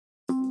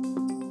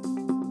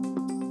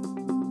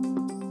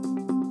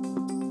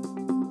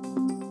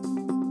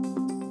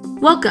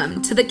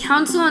Welcome to the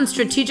Council on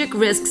Strategic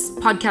Risks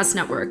podcast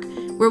network,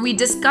 where we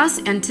discuss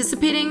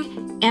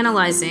anticipating,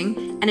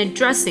 analyzing, and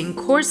addressing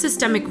core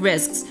systemic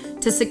risks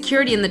to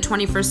security in the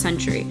 21st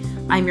century.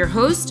 I'm your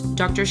host,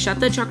 Dr.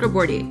 Shweta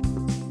Chakraborty.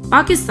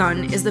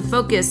 Pakistan is the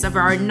focus of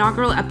our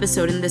inaugural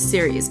episode in this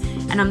series,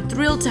 and I'm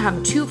thrilled to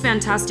have two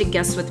fantastic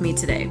guests with me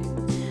today.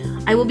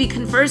 I will be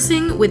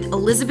conversing with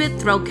Elizabeth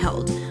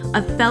Threlkeld,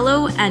 a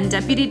fellow and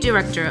deputy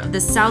director of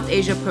the South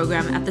Asia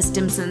program at the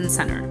Stimson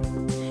Center.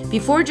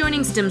 Before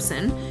joining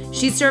Stimson,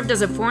 she served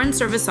as a Foreign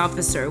Service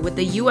officer with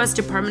the U.S.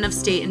 Department of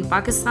State in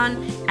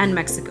Pakistan and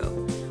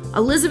Mexico.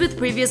 Elizabeth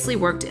previously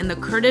worked in the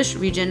Kurdish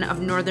region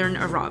of northern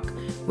Iraq,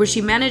 where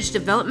she managed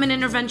development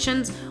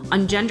interventions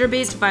on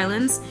gender-based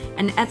violence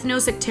and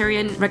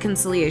ethno-sectarian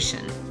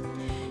reconciliation.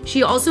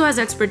 She also has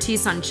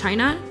expertise on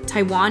China,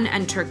 Taiwan,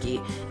 and Turkey,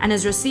 and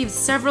has received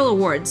several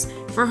awards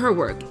for her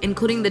work,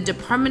 including the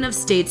Department of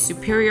State's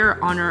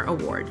Superior Honor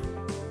Award.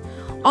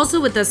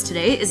 Also with us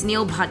today is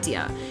Neil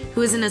Bhatia,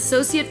 who is an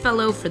Associate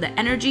Fellow for the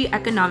Energy,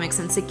 Economics,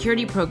 and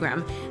Security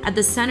Program at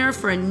the Center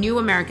for a New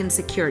American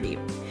Security.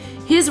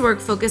 His work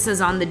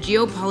focuses on the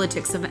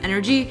geopolitics of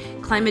energy,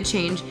 climate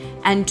change,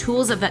 and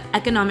tools of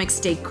economic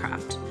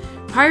statecraft.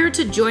 Prior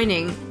to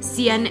joining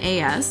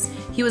CNAS,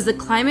 he was the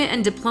Climate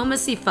and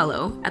Diplomacy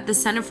Fellow at the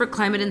Center for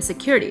Climate and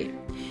Security.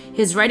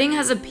 His writing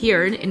has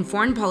appeared in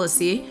Foreign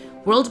Policy,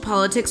 World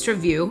Politics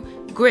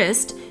Review,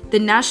 GRIST, The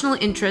National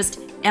Interest,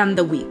 and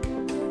The Week.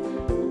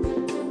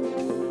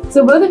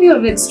 So both of you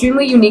have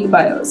extremely unique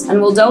bios,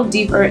 and we'll delve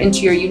deeper into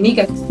your unique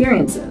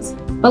experiences.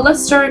 But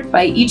let's start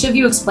by each of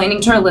you explaining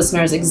to our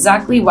listeners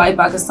exactly why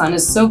Pakistan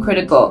is so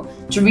critical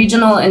to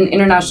regional and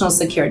international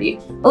security.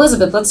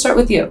 Elizabeth, let's start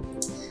with you.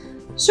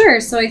 Sure.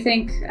 So I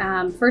think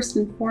first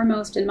and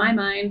foremost in my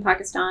mind,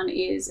 Pakistan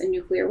is a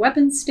nuclear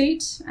weapons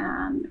state.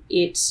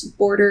 It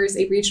borders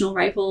a regional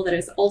rival that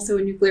is also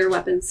a nuclear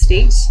weapons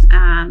state.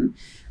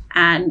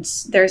 And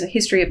there's a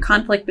history of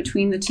conflict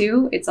between the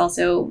two. It's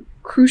also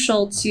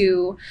crucial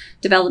to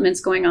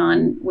developments going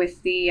on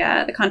with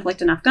the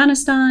conflict in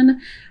Afghanistan.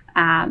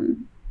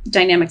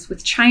 Dynamics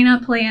with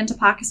China play into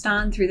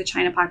Pakistan through the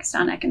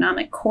China-Pakistan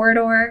Economic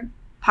Corridor.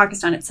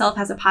 Pakistan itself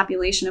has a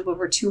population of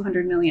over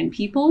 200 million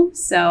people.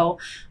 So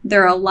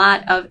there are a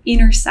lot of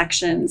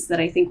intersections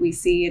that I think we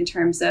see in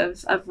terms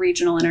of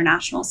regional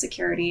international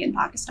security in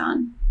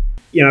Pakistan.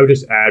 I would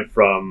just add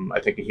from,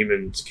 I think, a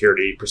human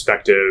security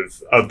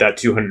perspective, of that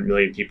 200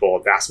 million people,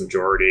 a vast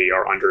majority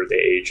are under the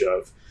age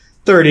of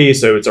 30.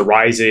 So it's a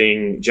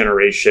rising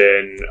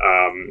generation,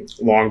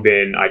 long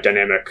been a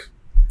dynamic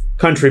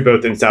country,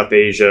 both in South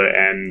Asia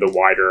and the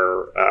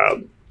wider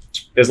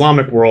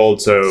Islamic world.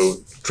 So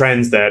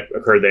trends that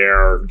occur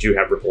there do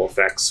have ripple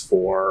effects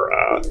for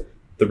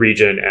the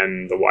region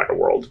and the wider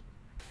world.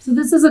 So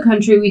this is a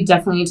country we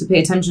definitely need to pay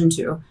attention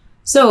to.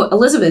 So,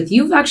 Elizabeth,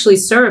 you've actually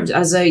served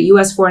as a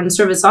U.S. Foreign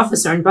Service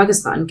officer in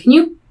Pakistan. Can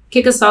you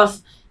kick us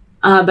off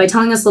by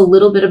telling us a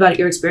little bit about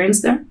your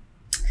experience there?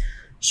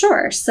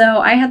 Sure. So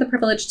I had the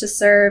privilege to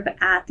serve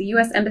at the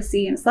U.S.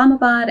 Embassy in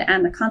Islamabad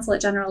and the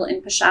Consulate General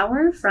in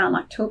Peshawar from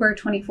October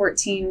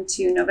 2014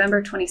 to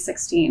November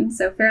 2016,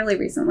 so fairly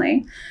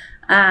recently.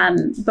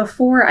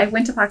 Before I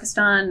went to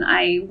Pakistan,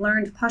 I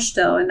learned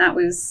Pashto, and that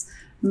was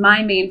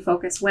my main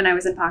focus when I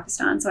was in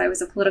Pakistan. So I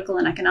was a political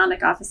and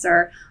economic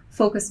officer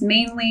focused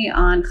mainly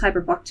on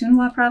Khyber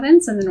Pakhtunkhwa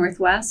province in the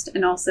northwest,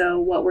 and also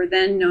what were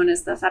then known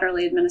as the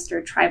federally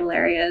administered tribal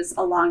areas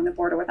along the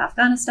border with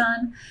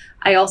Afghanistan.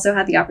 I also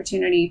had the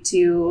opportunity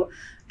to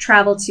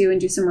travel to and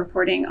do some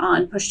reporting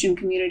on Pashtun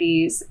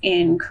communities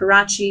in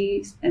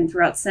Karachi and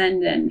throughout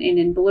Sindh and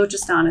in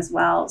Balochistan as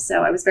well.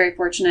 So I was very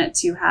fortunate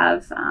to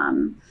have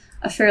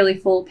a fairly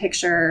full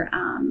picture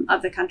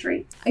of the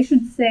country. I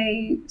should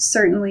say,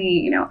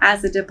 certainly,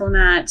 as a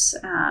diplomat,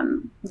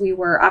 we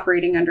were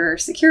operating under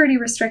security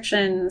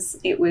restrictions.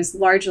 It was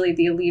largely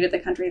the elite of the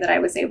country that I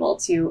was able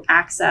to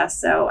access.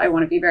 So I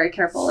want to be very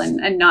careful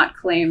and not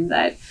claim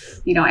that,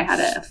 I had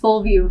a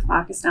full view of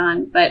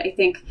Pakistan. But I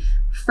think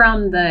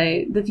from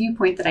the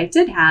viewpoint that I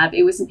did have,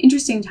 it was an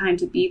interesting time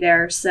to be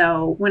there.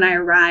 So when I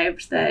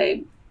arrived,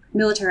 the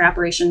military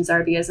operation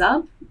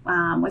Zarb-e-Azab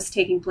was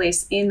taking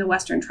place in the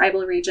Western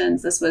tribal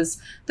regions. This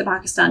was the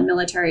Pakistan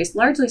military's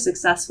largely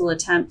successful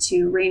attempt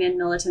to rein in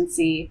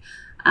militancy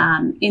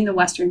in the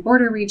Western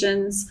border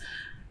regions.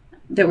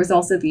 There was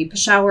also the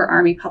Peshawar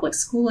Army public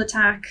school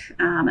attack,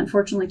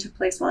 unfortunately took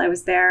place while I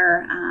was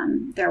there.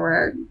 There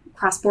were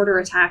cross-border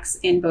attacks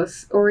in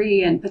both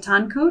Uri and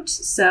Pathankot.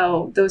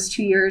 So those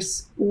 2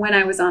 years when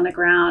I was on the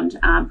ground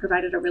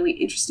provided a really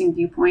interesting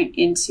viewpoint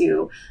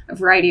into a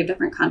variety of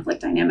different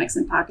conflict dynamics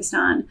in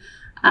Pakistan,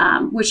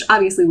 which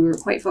obviously we were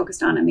quite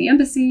focused on in the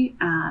embassy.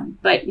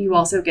 But you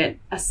also get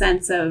a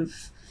sense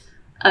of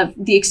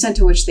the extent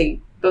to which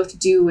they both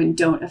do and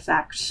don't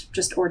affect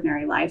just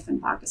ordinary life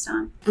in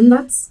Pakistan. And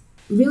that's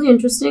really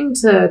interesting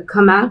to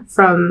come at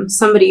from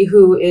somebody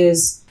who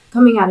is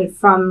coming at it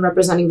from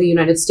representing the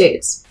United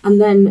States. And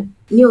then,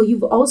 Neil,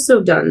 you've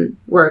also done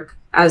work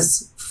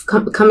as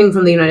coming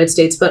from the United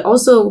States, but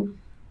also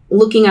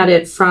looking at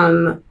it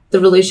from the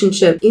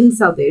relationship in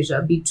South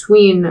Asia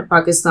between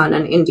Pakistan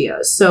and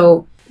India.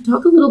 So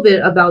talk a little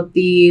bit about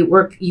the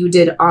work you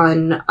did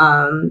on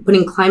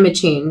putting climate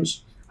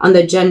change on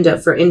the agenda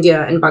for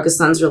India and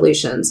Pakistan's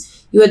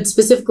relations. You had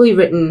specifically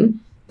written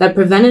that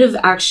preventative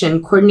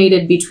action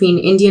coordinated between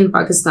India and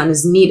Pakistan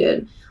is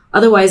needed.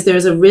 Otherwise, there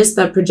is a risk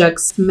that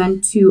projects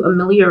meant to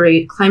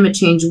ameliorate climate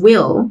change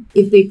will,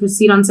 if they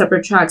proceed on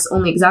separate tracks,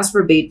 only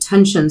exacerbate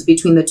tensions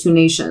between the two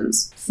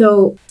nations.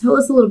 So tell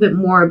us a little bit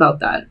more about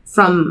that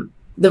from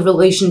the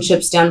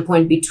relationship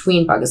standpoint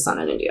between Pakistan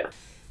and India.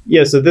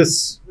 Yeah, so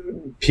this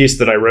piece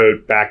that I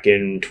wrote back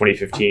in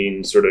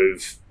 2015, sort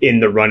of in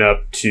the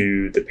run-up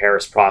to the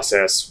Paris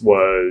process,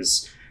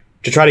 was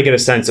to try to get a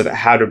sense of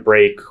how to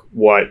break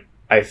what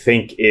I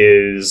think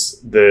is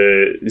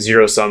the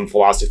zero-sum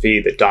philosophy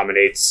that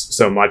dominates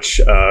so much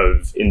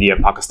of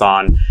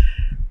India-Pakistan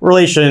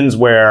relations,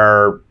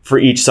 where for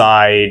each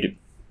side,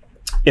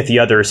 if the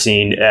other is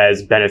seen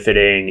as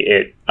benefiting,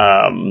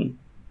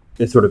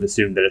 it's sort of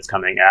assumed that it's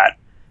coming at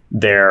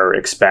their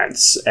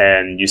expense.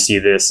 And you see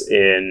this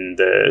in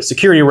the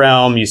security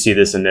realm, you see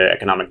this in the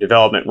economic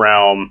development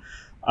realm,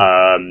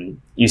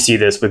 you see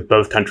this with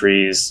both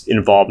countries'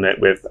 involvement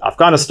with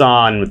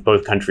Afghanistan, with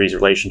both countries'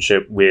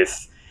 relationship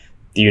with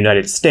the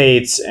United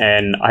States.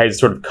 And I had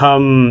sort of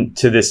come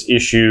to this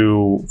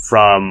issue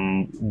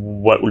from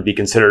what would be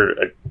considered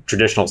a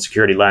traditional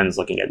security lens,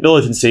 looking at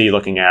militancy,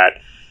 looking at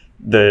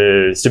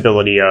the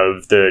stability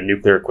of the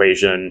nuclear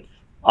equation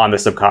on the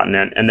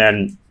subcontinent, and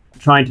then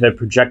trying to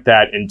project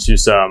that into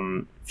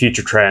some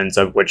future trends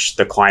of which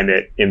the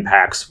climate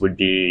impacts would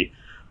be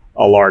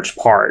a large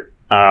part.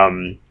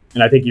 And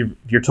I think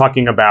you're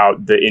talking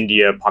about the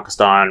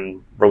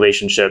India-Pakistan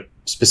relationship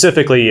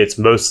specifically. It's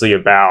mostly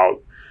about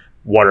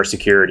water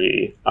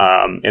security,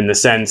 in the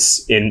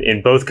sense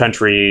in both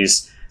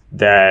countries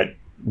that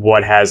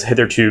what has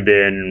hitherto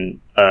been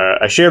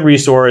a shared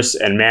resource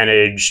and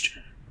managed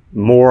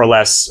more or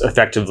less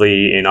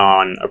effectively and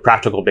on a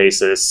practical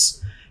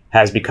basis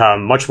has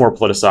become much more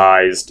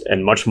politicized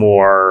and much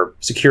more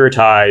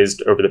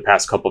securitized over the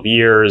past couple of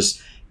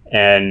years.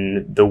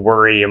 And the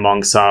worry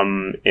among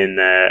some in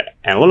the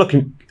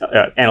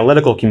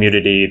analytical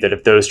community that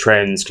if those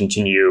trends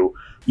continue,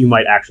 you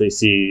might actually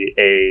see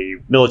a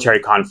military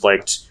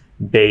conflict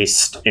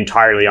based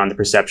entirely on the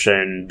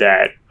perception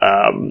that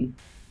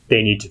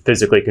they need to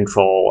physically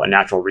control a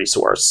natural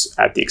resource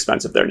at the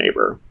expense of their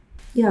neighbor.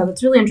 Yeah,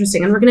 that's really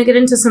interesting. And we're going to get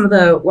into some of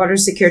the water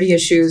security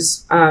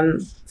issues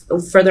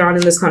further on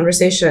in this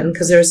conversation,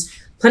 because there's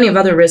plenty of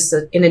other risks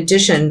in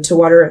addition to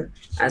water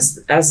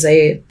as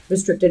a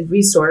restricted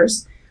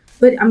resource.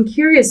 But I'm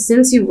curious,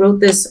 since you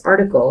wrote this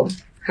article,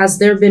 has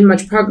there been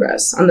much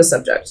progress on the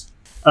subject?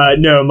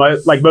 No,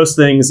 like most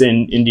things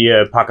in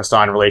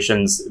India-Pakistan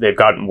relations, they've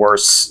gotten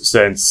worse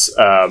since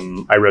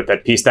I wrote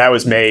that piece. That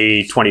was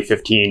May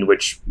 2015,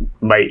 which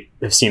might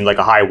have seemed like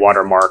a high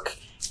watermark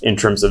in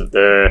terms of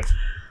the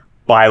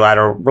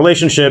bilateral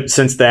relationship.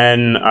 Since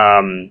then,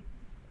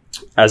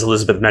 as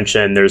Elizabeth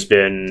mentioned, there's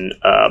been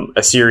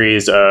a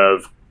series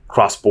of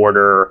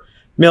cross-border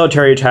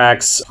military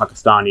attacks.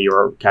 Pakistani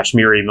or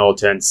Kashmiri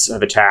militants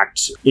have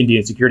attacked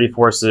Indian security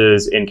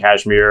forces in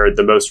Kashmir.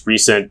 The most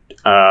recent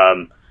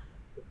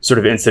sort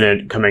of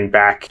incident coming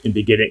back in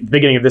the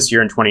beginning of this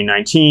year in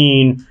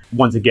 2019,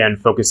 once again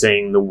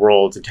focusing the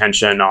world's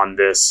attention on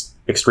this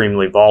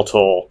extremely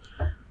volatile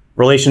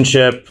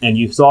relationship. And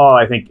you saw,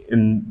 I think,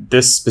 in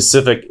this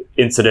specific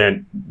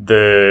incident,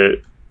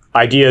 the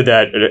idea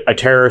that a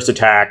terrorist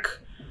attack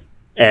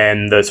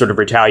and the sort of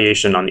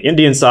retaliation on the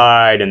Indian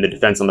side and the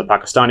defense on the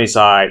Pakistani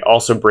side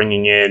also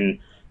bringing in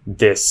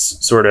this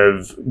sort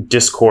of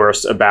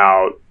discourse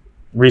about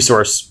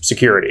resource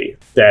security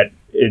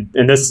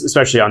and this,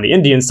 especially on the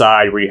Indian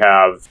side, where you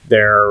have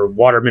their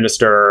water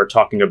minister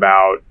talking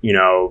about,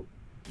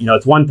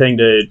 it's one thing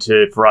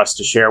for us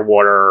to share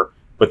water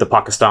with the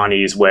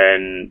Pakistanis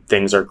when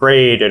things are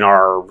great and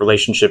our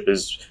relationship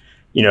is,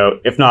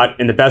 if not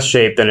in the best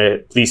shape, then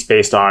at least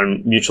based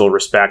on mutual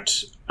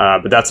respect.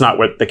 But that's not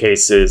what the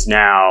case is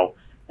now.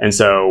 And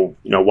so,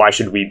 why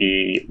should we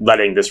be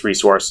letting this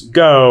resource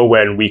go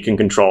when we can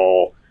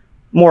control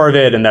more of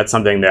it? And that's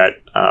something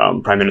that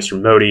Prime Minister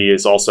Modi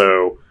is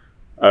also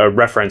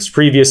referenced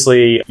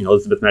previously.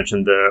 Elizabeth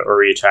mentioned the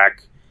Uri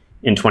attack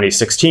in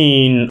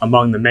 2016.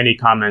 Among the many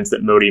comments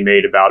that Modi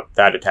made about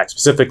that attack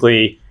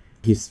specifically,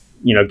 he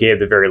gave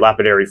the very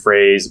lapidary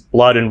phrase,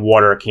 "blood and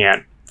water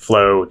can't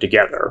flow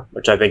together,"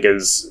 which I think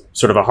is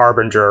sort of a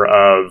harbinger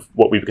of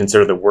what we would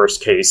consider the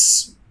worst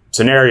case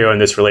scenario in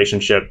this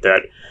relationship,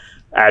 that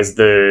as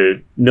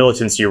the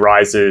militancy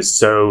rises,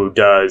 so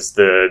does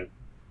the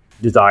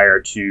desire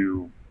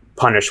to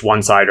punish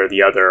one side or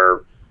the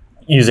other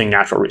using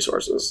natural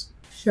resources.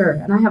 Sure.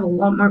 And I have a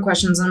lot more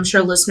questions. And I'm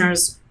sure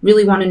listeners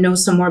really want to know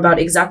some more about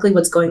exactly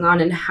what's going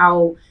on and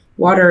how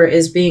water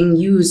is being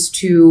used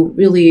to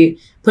really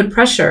put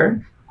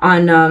pressure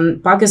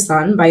on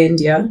Pakistan by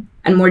India,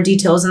 and more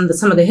details and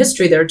some of the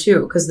history there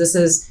too, because this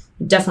is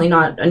definitely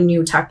not a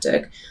new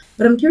tactic.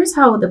 But I'm curious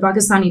how the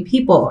Pakistani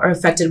people are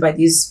affected by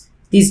these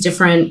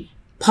different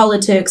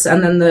politics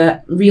and then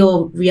the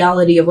real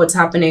reality of what's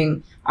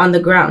happening on the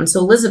ground. So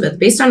Elizabeth,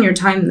 based on your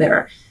time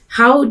there,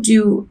 how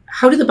do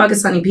the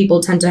Pakistani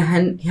people tend to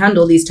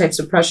handle these types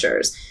of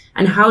pressures,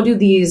 and how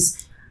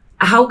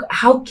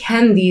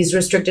can these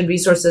restricted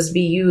resources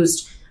be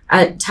used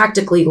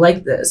tactically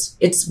like this?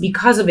 It's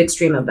because of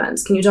extreme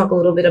events. Can you talk a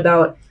little bit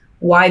about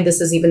why this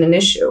is even an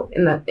issue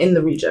in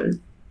the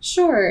region?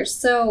 Sure.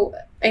 So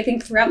I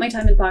think throughout my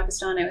time in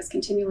Pakistan, I was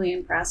continually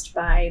impressed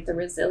by the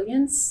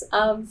resilience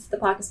of the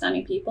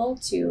Pakistani people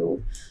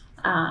to,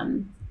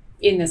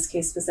 in this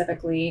case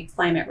specifically,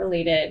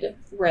 climate-related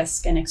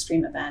risk and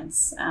extreme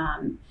events.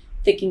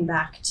 Thinking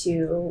back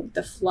to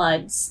the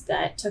floods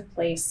that took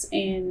place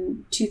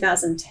in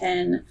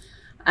 2010,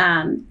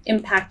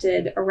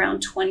 impacted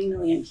around 20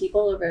 million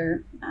people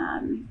over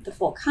the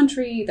full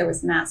country. There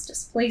was mass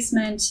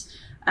displacement,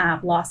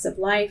 loss of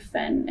life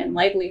and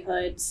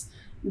livelihoods.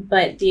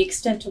 But the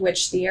extent to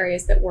which the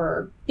areas that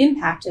were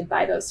impacted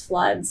by those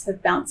floods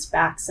have bounced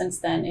back since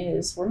then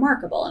is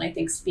remarkable, and I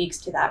think speaks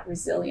to that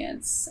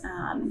resilience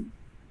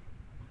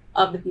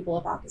of the people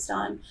of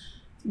Pakistan.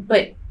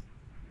 But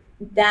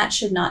that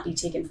should not be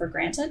taken for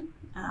granted.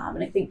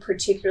 And I think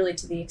particularly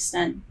to the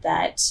extent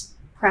that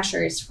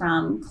pressures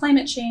from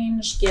climate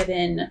change,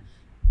 given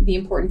the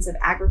importance of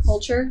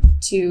agriculture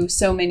to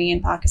so many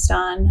in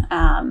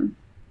Pakistan,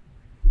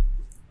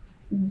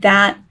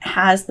 that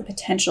has the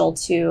potential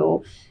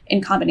to, in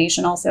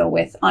combination also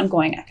with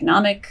ongoing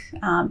economic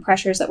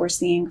pressures that we're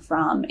seeing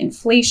from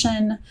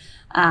inflation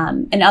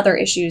and other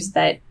issues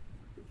that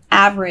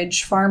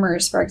average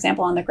farmers, for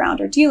example, on the ground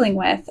are dealing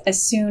with,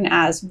 as soon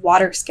as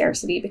water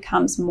scarcity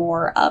becomes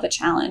more of a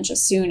challenge, as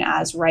soon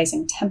as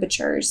rising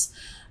temperatures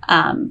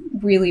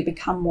really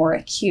become more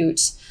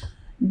acute,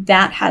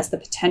 that has the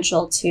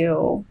potential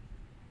to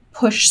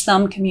push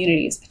some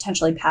communities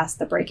potentially past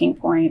the breaking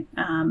point.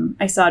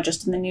 I saw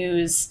just in the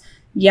news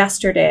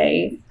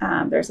yesterday,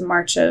 there's a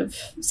march of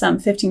some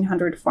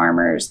 1,500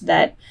 farmers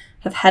that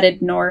have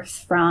headed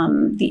north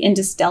from the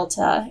Indus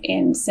Delta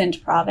in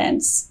Sindh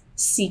province,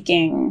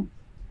 seeking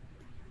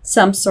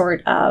some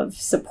sort of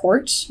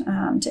support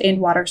to end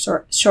water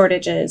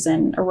shortages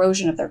and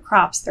erosion of their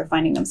crops. They're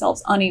finding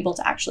themselves unable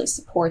to actually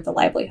support the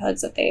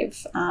livelihoods that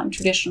they've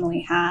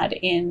traditionally had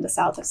in the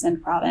south of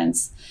Sindh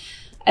province.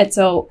 And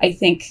so I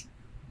think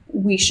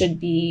we should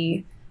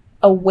be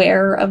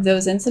aware of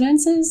those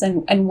incidences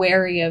and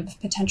wary of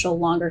potential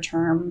longer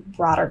term,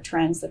 broader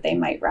trends that they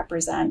might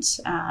represent.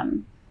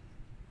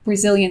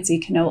 Resiliency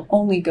can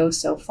only go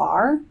so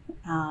far,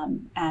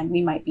 and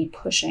we might be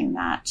pushing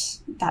that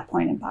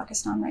point in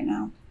Pakistan right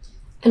now.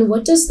 And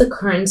what does the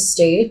current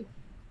state,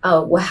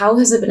 how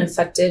has it been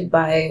affected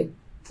by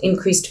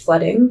increased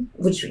flooding,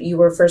 which you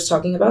were first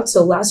talking about?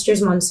 So last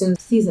year's monsoon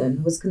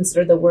season was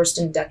considered the worst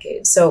in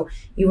decades. So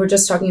you were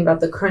just talking about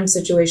the current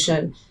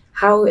situation.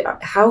 How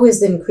is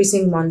the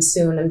increasing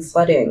monsoon and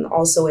flooding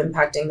also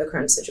impacting the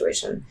current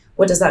situation?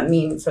 What does that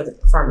mean for the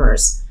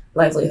farmers'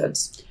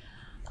 livelihoods?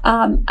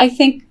 I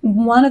think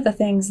one of the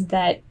things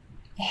that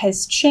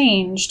has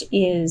changed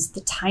is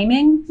the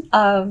timing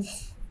of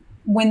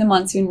when the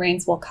monsoon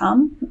rains will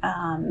come.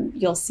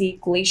 You'll see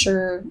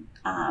glacial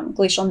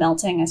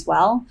melting as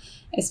well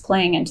is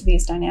playing into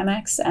these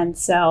dynamics. And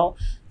so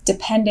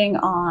depending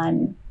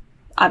on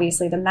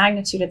obviously the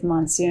magnitude of the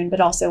monsoon,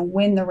 but also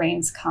when the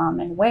rains come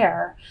and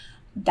where,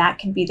 that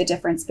can be the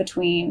difference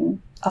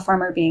between a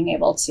farmer being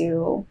able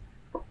to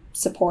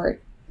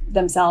support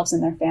themselves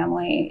and their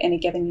family in a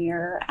given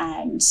year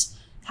and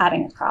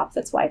having a crop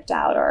that's wiped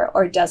out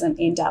or doesn't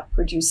end up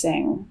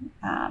producing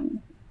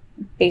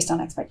based on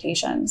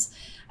expectations.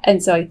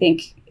 And so I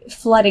think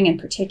flooding in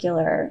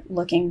particular,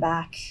 looking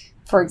back,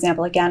 for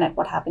example, again, at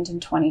what happened in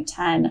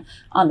 2010,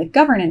 on the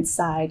governance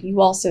side,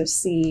 you also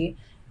see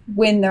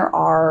when there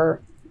are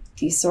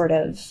these sort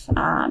of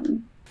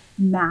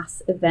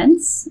mass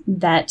events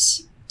that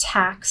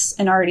tax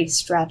an already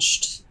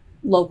stretched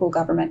local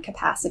government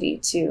capacity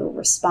to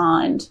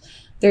respond,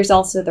 there's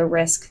also the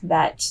risk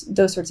that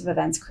those sorts of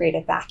events create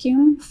a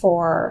vacuum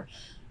for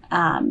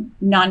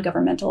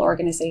non-governmental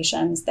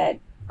organizations that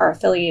are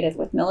affiliated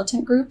with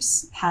militant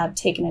groups, have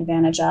taken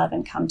advantage of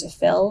and come to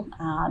fill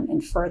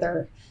and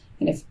further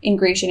kind of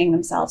ingratiating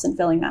themselves and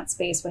filling that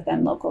space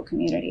within local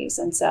communities.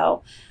 And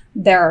so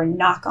there are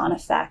knock-on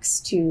effects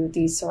to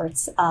these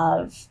sorts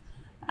of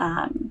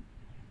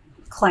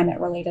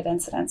climate-related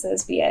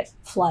incidences, be it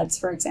floods,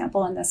 for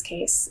example, in this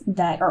case,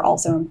 that are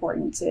also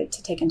important to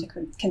take into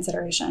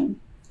consideration.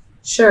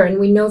 Sure, and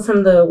we know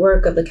from the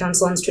work of the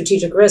Council on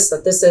Strategic Risks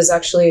that this is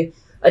actually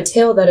a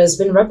tale that has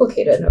been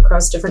replicated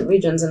across different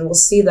regions, and we'll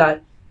see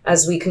that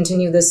as we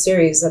continue this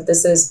series, that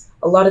this is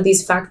a lot of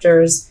these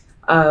factors,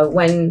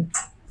 when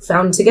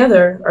found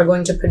together, are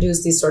going to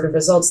produce these sort of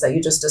results that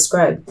you just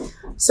described.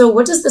 So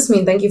what does this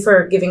mean? Thank you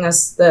for giving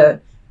us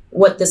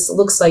what this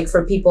looks like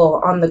for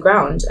people on the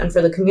ground and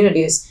for the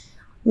communities.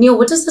 Neil,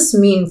 what does this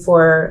mean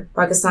for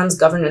Pakistan's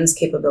governance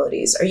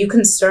capabilities? Are you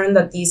concerned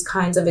that these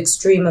kinds of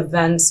extreme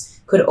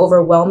events could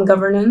overwhelm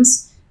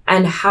governance?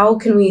 And how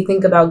can we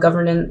think about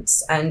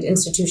governance and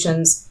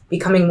institutions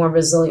becoming more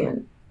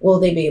resilient? Will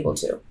they be able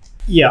to?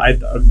 Yeah,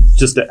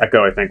 just to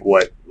echo, I think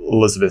what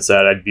Elizabeth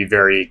said, I'd be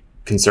very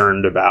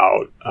concerned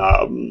about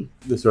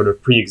the sort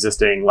of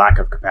pre-existing lack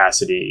of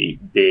capacity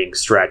being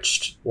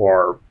stretched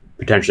or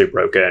potentially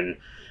broken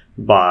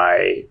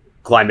by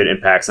climate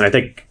impacts. And I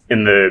think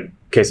in the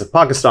case of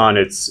Pakistan,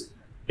 it's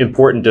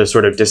important to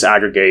sort of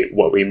disaggregate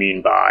what we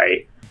mean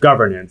by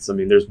governance. I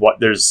mean, there's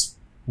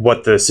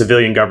what the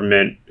civilian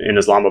government in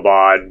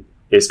Islamabad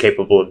is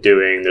capable of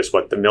doing. There's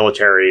what the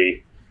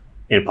military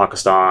in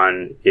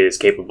Pakistan is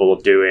capable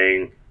of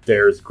doing.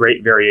 There's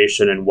great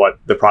variation in what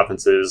the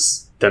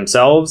provinces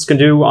themselves can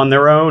do on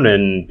their own.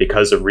 And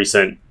because of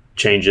recent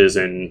changes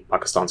in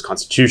Pakistan's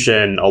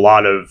constitution, a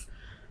lot of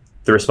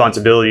the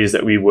responsibilities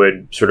that we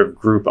would sort of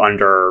group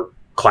under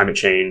climate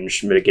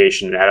change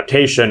mitigation and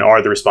adaptation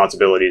are the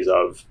responsibilities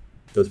of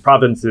those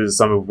provinces,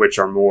 some of which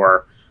are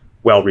more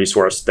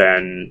well-resourced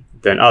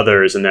than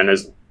others. And then,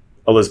 as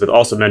Elizabeth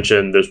also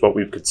mentioned, there's what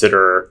we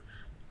consider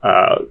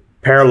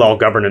parallel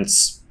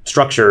governance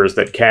structures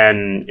that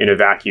can, in a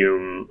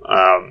vacuum,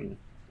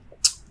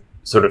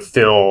 sort of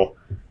fill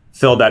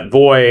that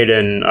void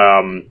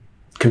and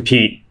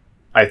compete,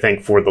 I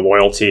think, for the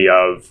loyalty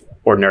of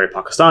ordinary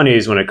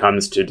Pakistanis when it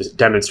comes to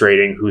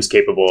demonstrating who's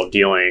capable of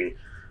dealing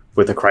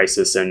with a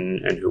crisis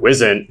and who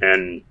isn't.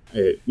 And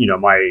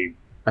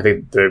I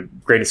think the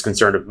greatest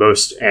concern of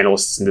most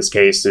analysts in this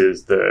case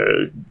is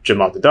the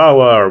Jamaat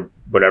Dawa, or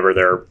whatever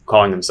they're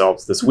calling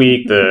themselves this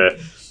week, the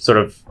sort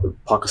of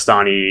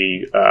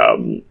Pakistani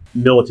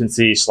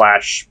militancy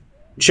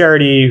 /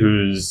 charity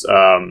whose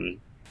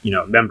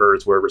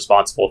members were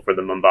responsible for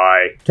the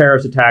Mumbai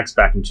terrorist attacks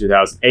back in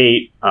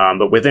 2008.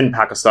 But within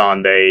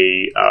Pakistan,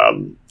 they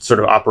sort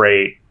of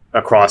operate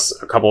across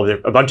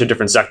a bunch of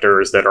different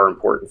sectors that are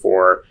important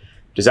for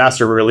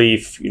disaster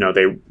relief.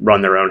 They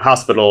run their own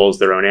hospitals,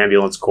 their own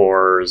ambulance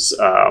corps.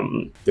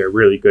 They're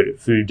really good at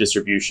food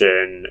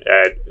distribution,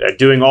 at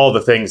doing all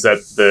the things that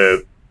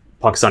the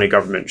Pakistani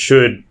government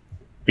should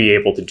be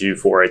able to do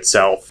for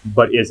itself,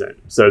 but isn't.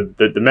 So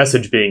the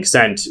message being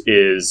sent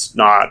is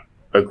not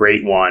a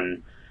great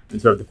one.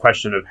 And sort of the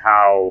question of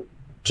how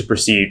to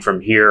proceed from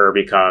here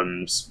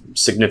becomes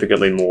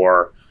significantly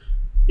more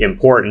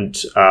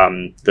important.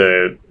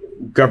 The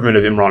government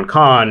of Imran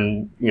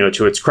Khan,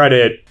 to its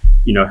credit,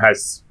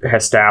 has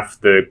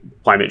staffed the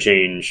climate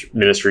change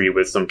ministry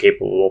with some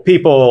capable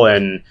people.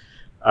 And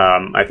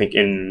I think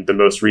in the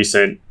most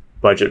recent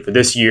budget for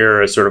this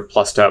year has sort of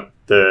plussed up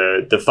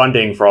the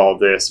funding for all of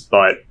this.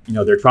 But,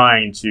 they're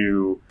trying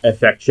to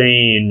effect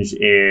change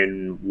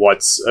in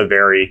what's a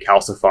very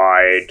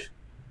calcified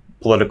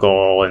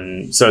political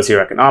and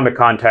socioeconomic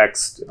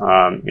context.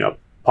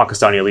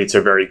 Pakistani elites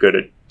are very good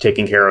at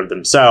taking care of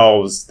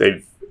themselves.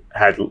 They've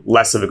had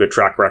less of a good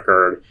track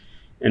record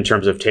in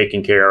terms of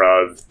taking care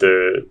of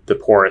the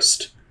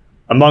poorest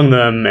among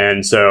them.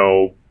 And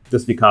so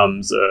this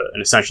becomes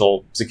an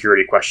essential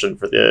security question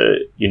for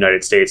the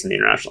United States and the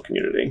international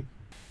community.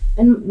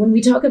 And when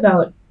we talk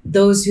about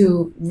those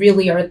who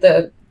really are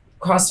the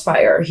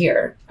crossfire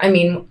here, I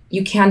mean,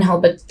 you can't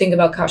help but think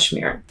about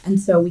Kashmir. And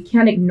so we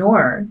can't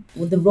ignore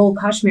the role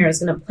Kashmir is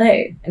going to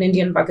play in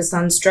India and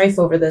Pakistan's strife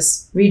over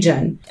this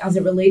region as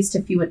it relates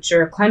to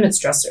future climate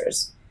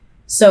stressors.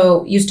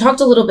 So you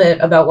talked a little bit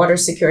about water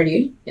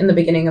security in the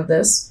beginning of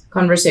this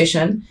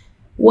conversation.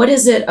 What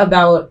is it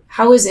about,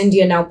 how is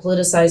India now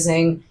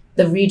politicizing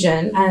the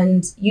region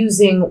and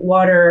using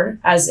water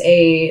as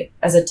a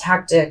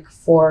tactic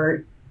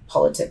for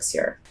politics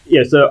here?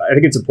 Yeah, so I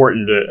think it's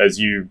important to, as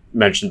you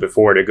mentioned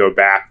before, to go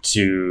back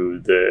to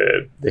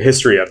the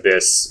history of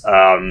this.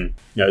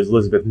 As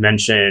Elizabeth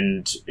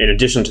mentioned, in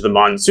addition to the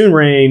monsoon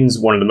rains,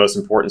 one of the most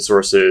important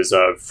sources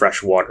of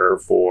fresh water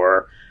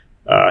for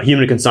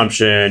human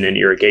consumption and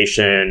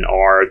irrigation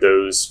are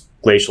those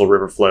glacial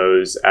river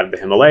flows out of the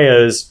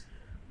Himalayas,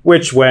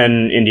 which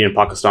when India and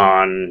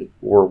Pakistan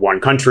were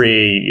one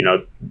country,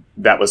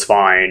 that was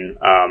fine.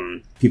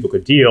 People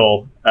could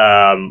deal.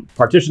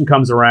 Partition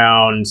comes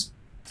around.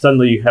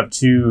 Suddenly you have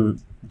two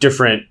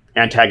different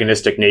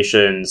antagonistic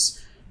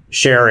nations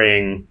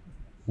sharing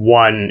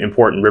one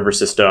important river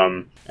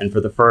system. And for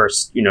the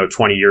first,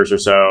 20 years or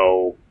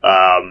so,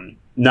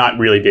 not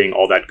really being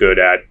all that good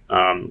at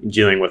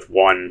dealing with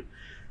one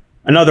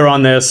another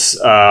on this.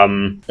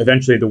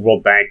 Eventually the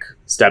World Bank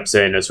steps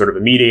in as sort of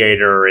a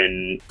mediator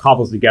and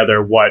cobbles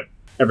together what,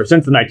 ever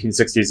since the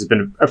 1960s, has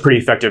been a pretty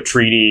effective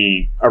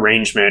treaty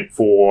arrangement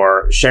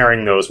for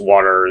sharing those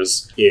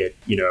waters. It,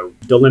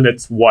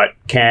 delimits what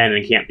can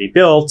and can't be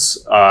built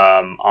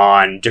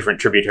on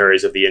different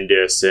tributaries of the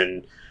Indus.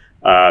 And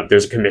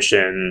there's a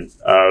commission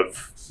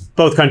of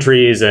both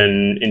countries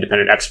and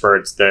independent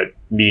experts that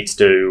meets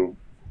to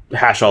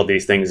hash all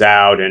these things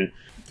out. And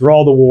through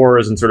all the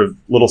wars and sort of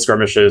little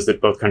skirmishes that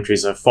both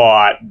countries have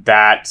fought,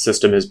 that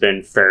system has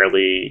been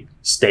fairly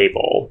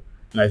stable.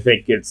 And I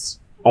think it's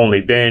only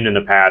been in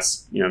the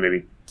past,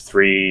 maybe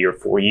 3 or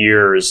 4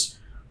 years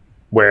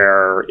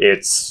where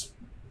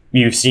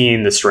you've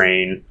seen the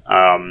strain.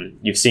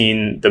 You've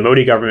seen the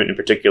Modi government in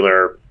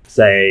particular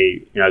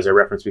say, as I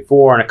referenced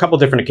before, on a couple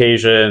different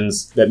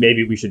occasions that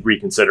maybe we should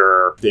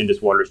reconsider the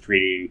Indus Waters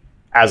Treaty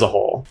as a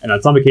whole. And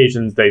on some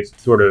occasions, they've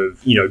sort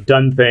of,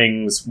 done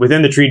things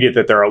within the treaty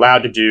that they're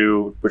allowed to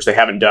do, which they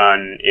haven't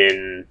done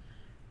in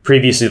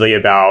previously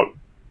about,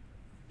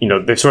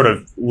 they've sort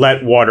of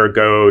let water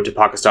go to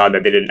Pakistan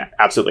that they didn't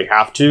absolutely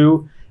have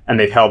to, and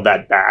they've held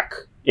that back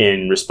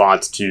in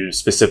response to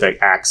specific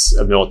acts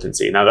of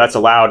militancy. Now, that's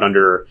allowed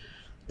under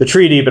the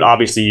treaty, but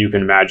obviously you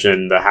can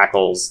imagine the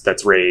hackles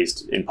that's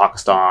raised in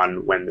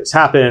Pakistan when this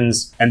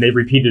happens, and they've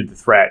repeated the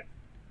threat,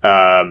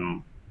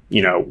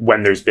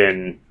 when there's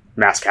been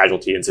mass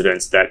casualty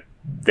incidents that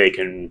they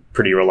can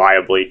pretty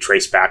reliably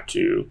trace back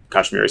to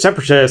Kashmiri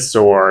separatists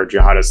or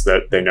jihadists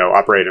that they know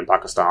operate in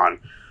Pakistan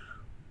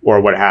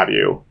or what have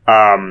you.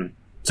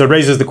 So it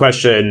raises the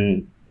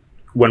question,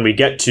 when we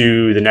get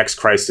to the next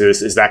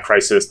crisis, is that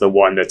crisis the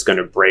one that's going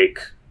to break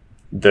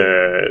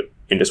the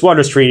Indus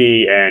Waters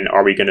Treaty? And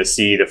are we going to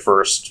see the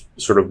first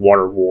sort of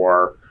water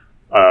war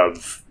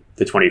of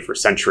the 21st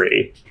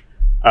century?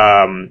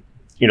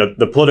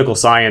 The political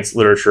science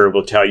literature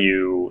will tell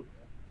you,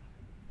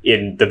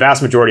 in the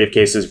vast majority of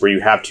cases where you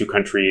have two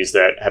countries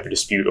that have a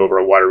dispute over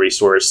a water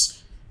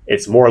resource,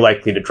 it's more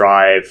likely to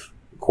drive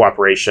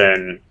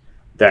cooperation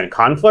than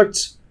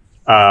conflict.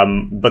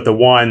 But the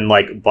one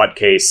butt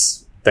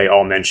case they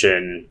all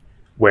mention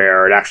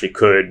where it actually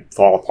could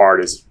fall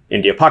apart is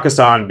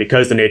India-Pakistan,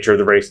 because the nature of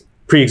the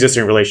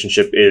pre-existing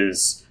relationship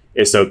is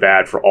so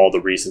bad for all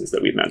the reasons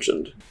that we've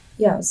mentioned.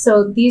 Yeah,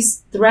 so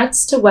these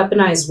threats to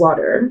weaponize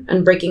water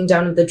and breaking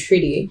down of the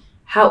treaty,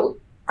 how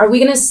are we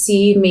going to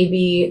see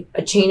maybe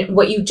a change?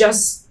 What you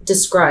just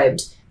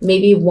described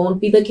maybe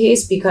won't be the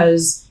case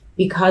because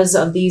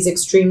of these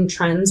extreme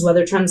trends,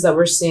 weather trends that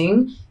we're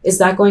seeing. Is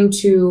that going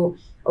to,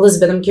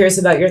 Elizabeth, I'm curious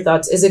about your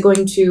thoughts. Is it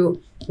going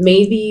to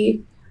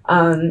maybe,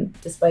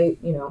 despite,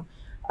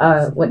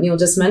 what Neil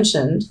just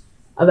mentioned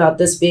about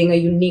this being a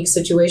unique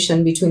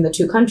situation between the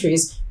two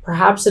countries,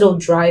 perhaps it'll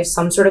drive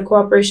some sort of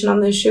cooperation on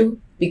the issue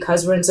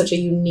because we're in such a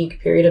unique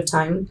period of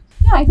time?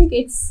 Yeah, I think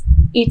it's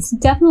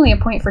definitely a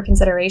point for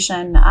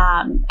consideration.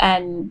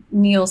 And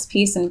Neil's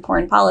piece in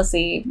Foreign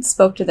Policy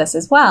spoke to this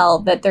as well,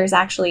 that there's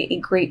actually a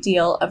great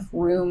deal of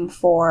room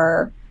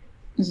for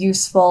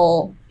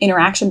useful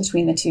interaction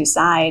between the two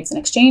sides and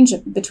exchange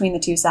between the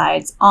two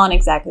sides on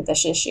exactly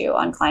this issue,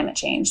 on climate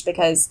change,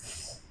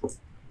 because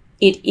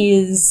it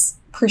is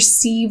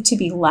perceived to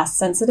be less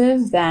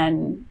sensitive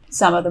than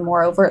some of the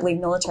more overtly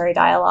military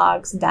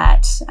dialogues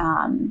that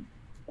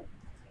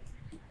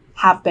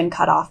have been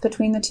cut off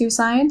between the two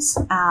sides.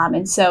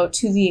 And so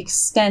to the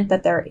extent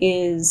that there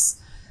is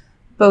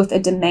both a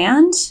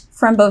demand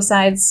from both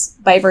sides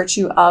by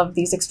virtue of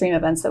these extreme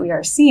events that we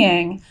are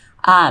seeing,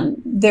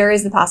 there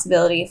is the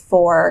possibility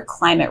for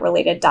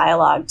climate-related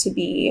dialogue to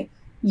be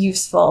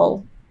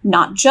useful,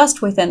 not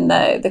just within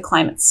the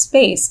climate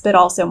space, but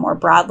also more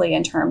broadly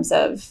in terms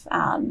of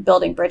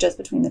building bridges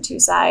between the two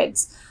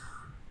sides.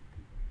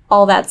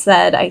 All that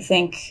said, I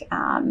think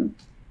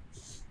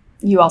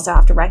you also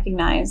have to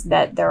recognize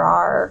that there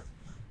are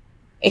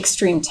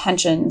extreme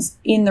tensions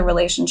in the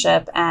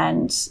relationship,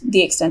 and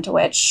the extent to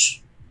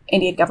which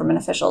Indian government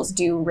officials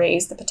do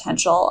raise the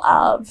potential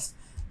of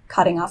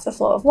cutting off the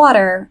flow of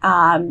water,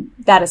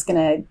 that is going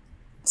to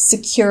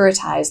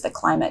securitize the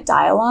climate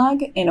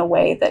dialogue in a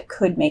way that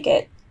could make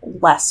it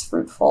less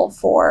fruitful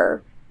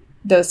for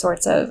those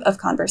sorts of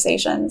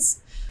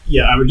conversations.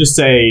 Yeah, I would just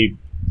say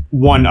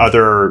one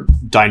other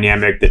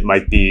dynamic that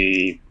might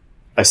be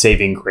a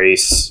saving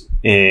grace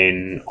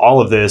in all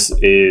of this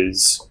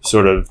is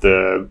sort of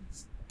the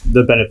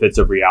benefits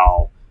of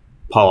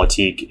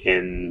realpolitik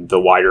in the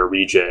wider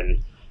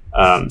region.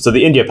 So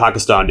the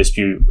India-Pakistan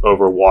dispute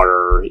over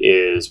water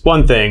is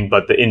one thing,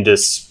 but the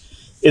Indus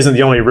isn't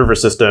the only river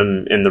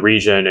system in the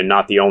region and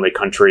not the only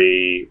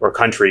country or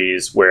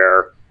countries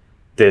where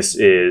this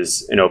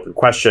is an open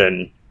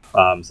question.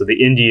 So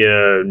the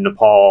India,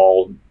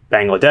 Nepal,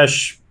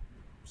 Bangladesh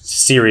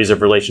series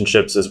of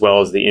relationships, as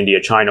well as the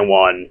India-China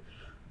one,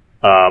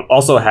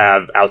 also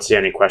have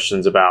outstanding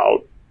questions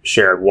about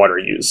shared water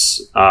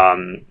use.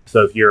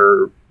 So if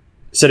you're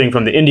sitting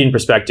from the Indian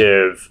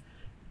perspective,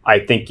 I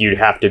think you'd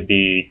have to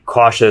be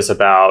cautious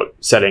about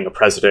setting a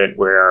precedent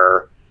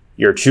where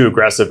you're too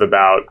aggressive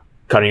about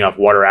cutting off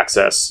water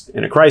access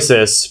in a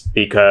crisis,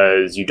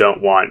 because you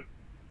don't want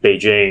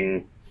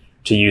Beijing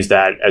to use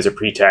that as a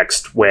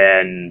pretext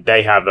when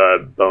they have a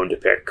bone to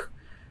pick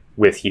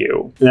with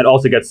you. And that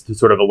also gets to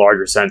sort of a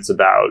larger sense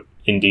about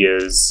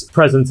India's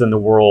presence in the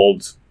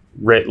world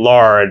writ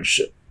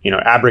large.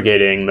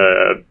 Abrogating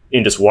the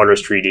Indus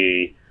Waters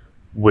Treaty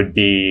would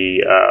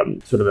be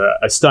sort of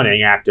a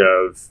stunning act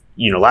of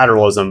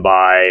unilateralism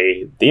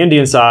by the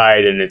Indian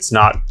side, and it's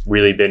not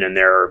really been in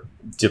their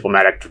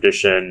diplomatic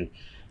tradition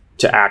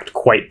to act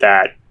quite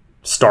that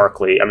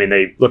starkly. I mean,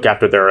 they look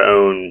after their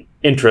own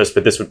interests,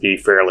 but this would be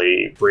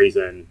fairly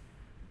brazen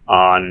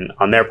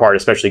on their part,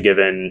 especially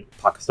given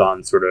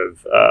Pakistan's sort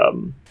of,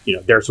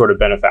 they're sort of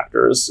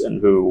benefactors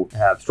and who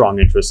have strong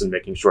interests in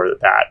making sure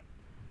that that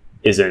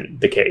isn't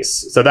the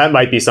case. So that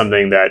might be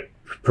something that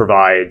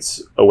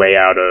provides a way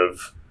out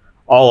of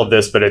all of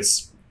this, but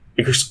it's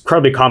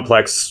incredibly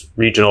complex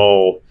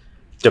regional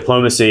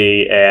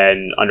diplomacy,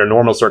 and under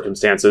normal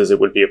circumstances, it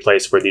would be a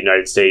place where the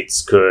United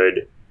States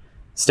could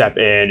step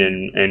in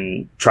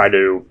and try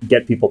to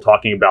get people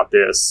talking about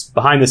this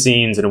behind the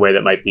scenes in a way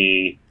that might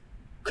be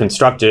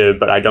constructive.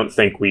 But I don't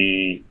think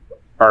we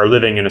are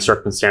living in a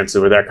circumstance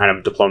where that kind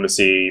of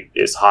diplomacy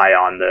is high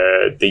on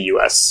the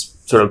U.S.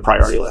 sort of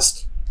priority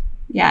list.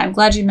 Yeah, I'm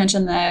glad you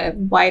mentioned the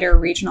wider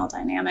regional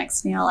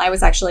dynamics, Neil. I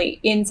was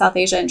actually in South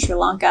Asia and Sri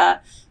Lanka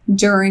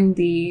during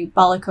the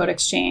Balakot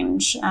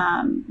exchange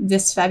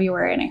this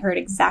February, and I heard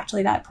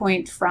exactly that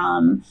point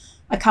from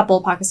a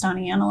couple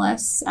Pakistani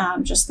analysts,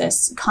 just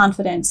this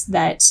confidence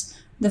that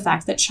the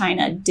fact that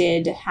China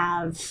did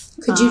have...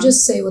 Could you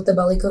just say what the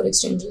Balakot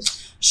exchange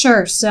is?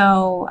 Sure.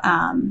 So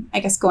I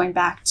guess going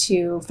back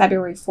to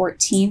February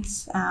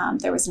 14th,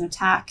 there was an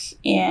attack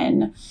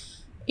in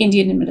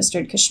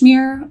Indian-administered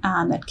Kashmir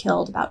that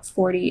killed about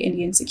 40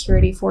 Indian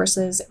security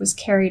forces. It was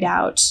carried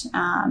out,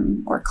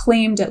 or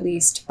claimed at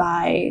least,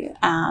 by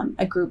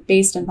a group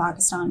based in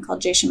Pakistan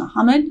called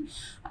Jaish-e-Mohammed,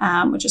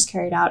 which has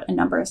carried out a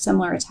number of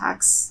similar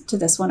attacks to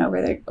this one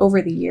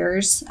over the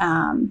years.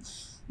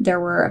 There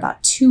were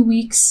about 2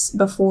 weeks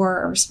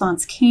before a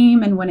response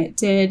came, and when it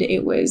did,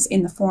 it was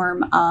in the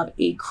form of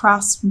a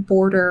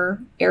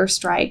cross-border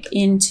airstrike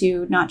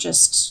into not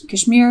just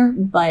Kashmir,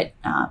 but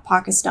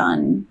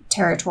Pakistan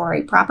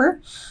territory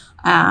proper.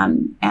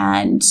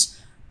 And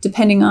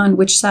depending on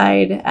which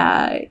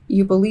side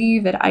you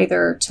believe, it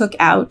either took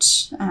out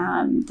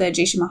the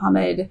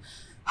Jaish-e-Mohammed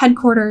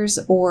headquarters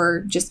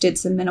or just did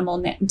some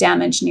minimal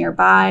damage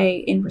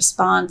nearby. In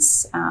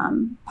response,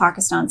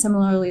 Pakistan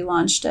similarly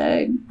launched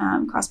a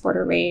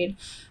cross-border raid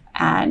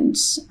and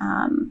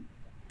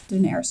did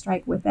an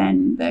airstrike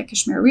within the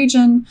Kashmir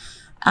region.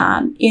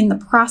 In the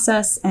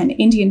process, an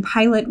Indian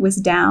pilot was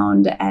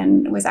downed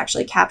and was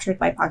actually captured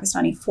by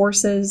Pakistani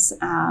forces,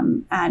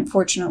 and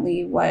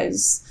fortunately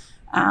was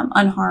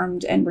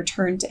unharmed and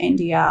returned to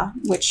India,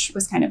 which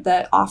was kind of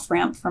the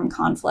off-ramp from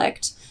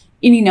conflict.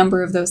 Any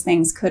number of those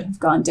things could have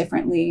gone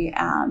differently,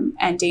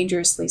 and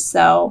dangerously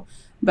so.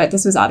 But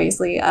this was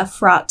obviously a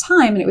fraught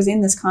time, and it was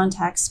in this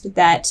context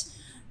that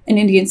an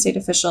Indian state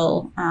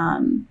official,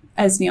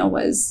 as Neil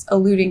was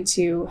alluding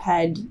to,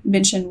 had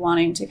mentioned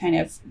wanting to kind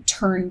of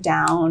turn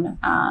down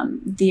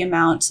the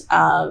amount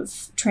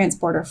of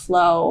transporter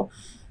flow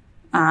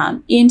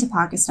into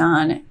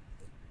Pakistan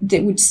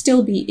that would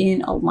still be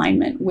in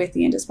alignment with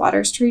the Indus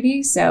Waters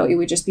Treaty. So it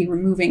would just be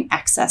removing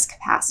excess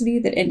capacity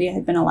that India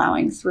had been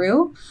allowing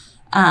through.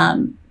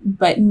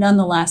 But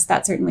nonetheless,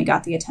 that certainly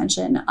got the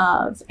attention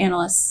of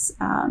analysts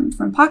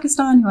from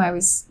Pakistan, who I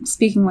was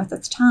speaking with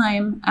at the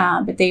time.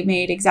 But they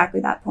made exactly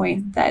that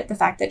point, that the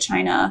fact that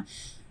China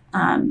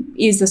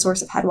is the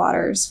source of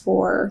headwaters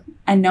for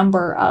a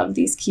number of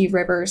these key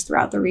rivers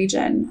throughout the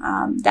region,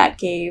 that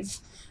gave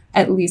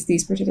at least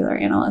these particular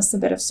analysts a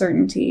bit of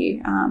certainty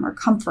or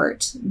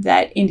comfort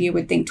that India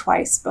would think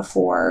twice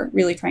before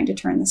really trying to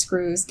turn the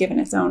screws, given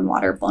its own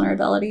water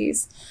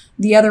vulnerabilities.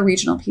 The other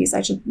regional piece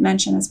I should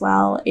mention as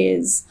well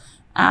is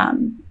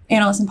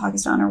analysts in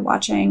Pakistan are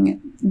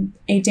watching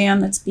a dam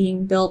that's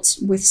being built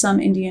with some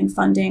Indian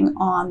funding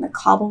on the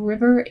Kabul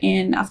River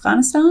in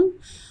Afghanistan.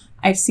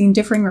 I've seen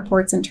differing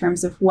reports in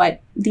terms of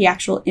what the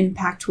actual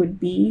impact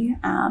would be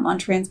on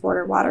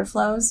transporter water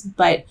flows,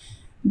 but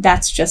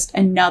that's just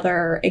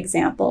another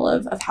example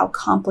of how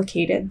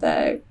complicated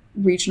the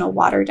regional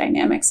water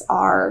dynamics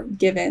are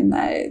given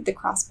the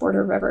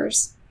cross-border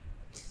rivers.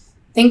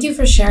 Thank you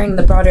for sharing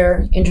the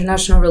broader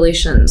international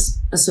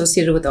relations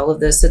associated with all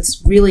of this.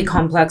 It's really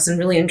complex and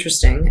really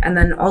interesting. And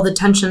then all the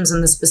tensions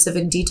and the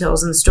specific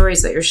details and the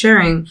stories that you're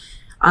sharing,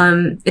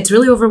 it's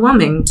really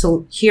overwhelming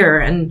to hear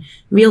and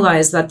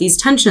realize that these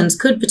tensions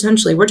could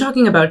potentially, we're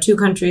talking about two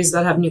countries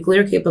that have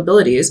nuclear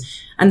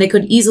capabilities, and they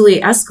could easily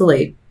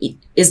escalate,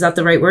 is that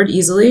the right word,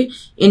 easily,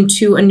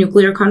 into a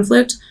nuclear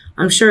conflict.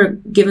 I'm sure,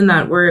 given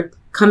that we're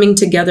coming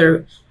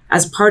together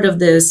as part of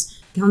this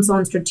Council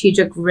on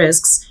Strategic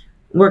Risks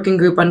working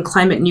group on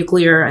climate,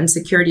 nuclear, and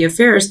security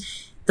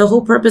affairs, the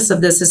whole purpose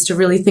of this is to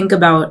really think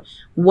about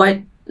what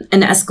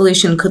an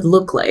escalation could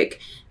look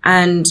like.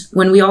 And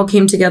when we all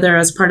came together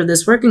as part of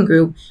this working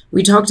group,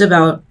 we talked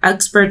about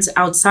experts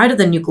outside of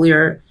the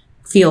nuclear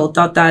field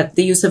thought that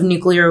the use of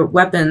nuclear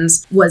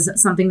weapons was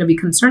something to be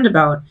concerned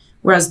about,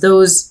 whereas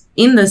those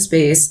in the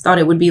space thought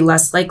it would be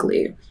less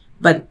likely.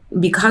 But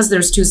because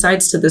there's two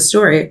sides to the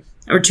story,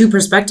 or two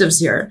perspectives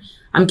here,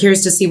 I'm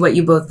curious to see what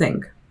you both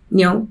think.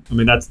 Neil? I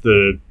mean, that's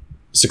the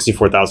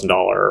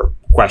 $64,000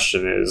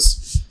 question,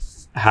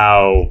 is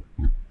how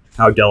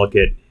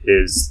delicate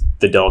is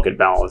the delicate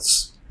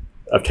balance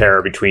of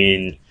terror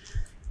between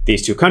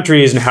these two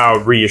countries, and how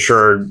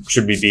reassured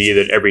should we be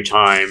that every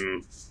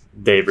time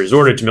they've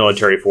resorted to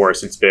military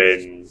force, it's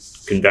been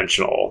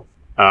conventional.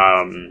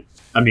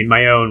 I mean,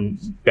 my own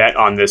bet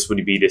on this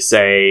would be to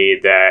say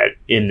that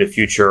in the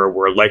future,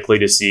 we're likely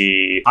to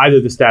see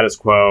either the status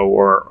quo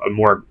or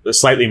a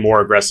slightly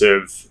more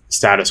aggressive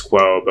status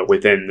quo, but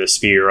within the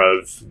sphere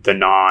of the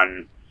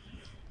non-nuclear.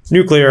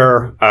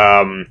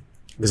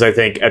 Because I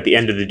think at the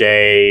end of the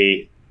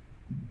day,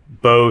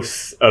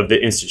 both of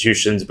the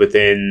institutions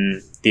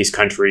within these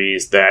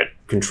countries that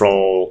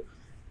control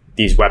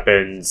these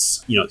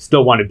weapons,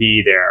 still want to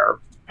be there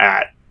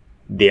at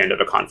the end of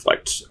a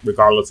conflict,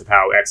 regardless of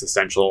how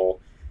existential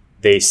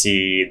they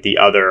see the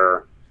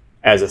other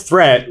as a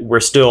threat. We're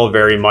still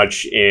very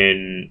much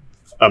in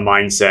a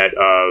mindset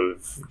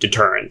of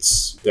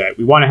deterrence, that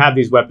we want to have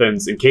these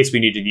weapons in case we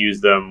need to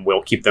use them.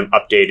 We'll keep them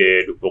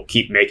updated. We'll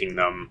keep making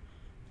them.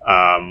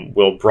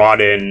 We'll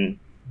broaden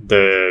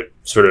the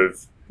sort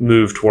of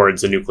move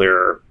towards a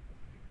nuclear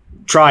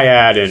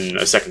triad and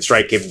a second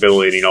strike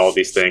capability and all of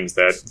these things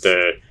that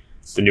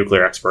the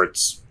nuclear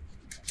experts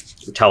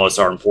tell us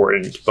are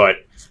important. But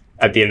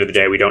at the end of the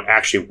day, we don't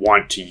actually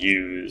want to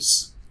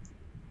use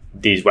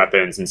these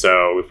weapons. And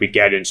so if we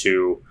get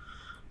into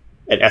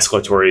an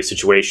escalatory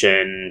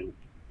situation,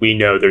 we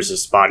know there's a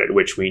spot at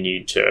which we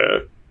need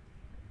to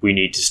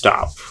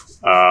stop.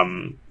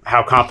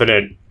 How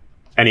confident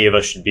any of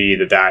us should be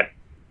that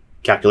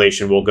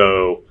calculation will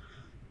go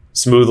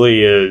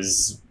smoothly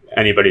is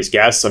anybody's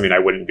guess. I mean, I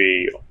wouldn't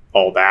be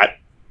all that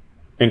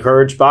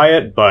encouraged by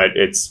it, but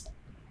it's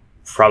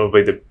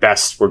probably the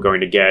best we're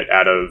going to get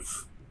out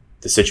of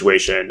the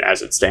situation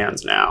as it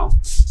stands now.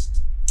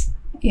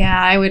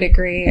 Yeah, I would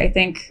agree. I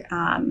think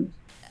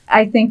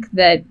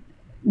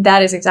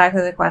that is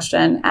exactly the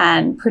question.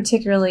 And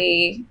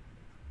particularly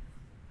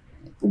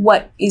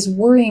what is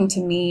worrying to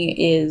me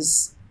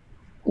is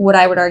what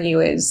I would argue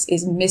is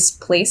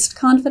misplaced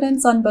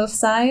confidence on both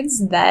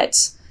sides,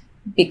 that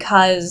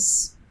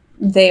because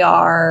they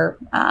are,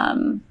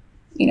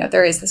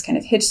 there is this kind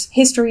of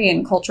history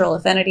and cultural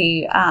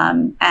affinity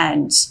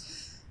and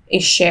a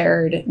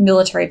shared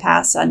military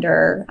past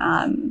under,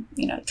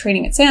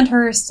 training at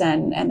Sandhurst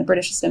and the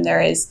British system.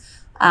 There is,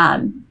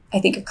 I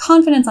think, a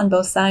confidence on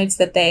both sides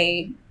that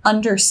they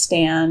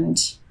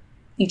understand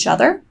each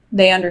other.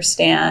 They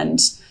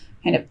understand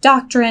kind of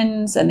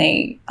doctrines, and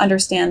they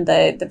understand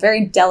the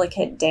very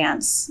delicate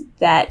dance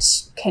that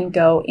can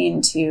go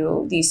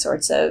into these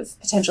sorts of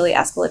potentially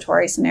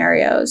escalatory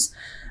scenarios.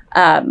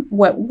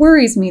 What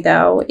worries me,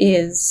 though,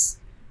 is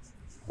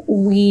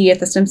we at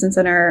the Stimson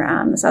Center,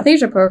 the South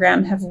Asia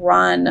program, have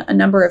run a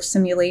number of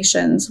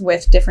simulations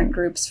with different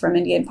groups from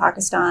India and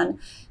Pakistan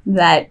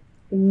that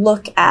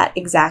look at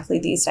exactly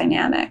these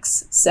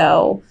dynamics.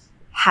 So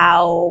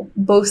how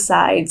both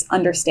sides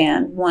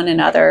understand one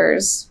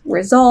another's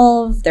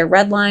resolve, their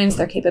red lines,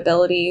 their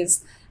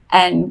capabilities.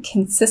 And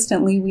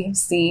consistently, we have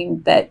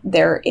seen that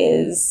there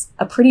is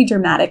a pretty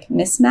dramatic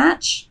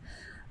mismatch,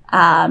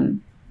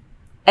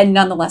 and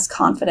nonetheless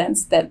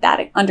confidence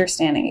that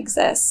understanding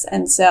exists.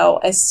 And so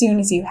as soon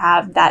as you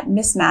have that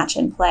mismatch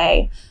in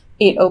play,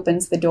 it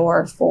opens the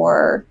door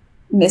for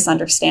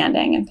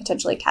misunderstanding and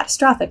potentially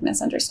catastrophic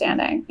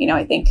misunderstanding.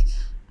 I think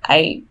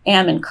I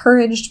am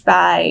encouraged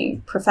by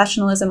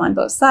professionalism on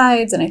both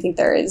sides, and I think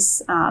there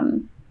is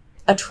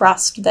a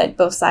trust that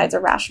both sides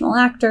are rational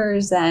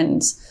actors,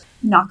 and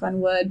knock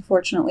on wood,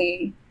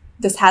 fortunately,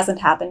 this hasn't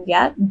happened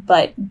yet.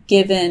 But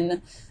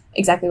given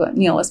exactly what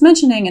Neil was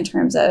mentioning in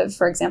terms of,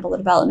 for example, the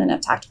development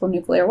of tactical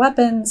nuclear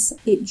weapons,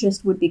 it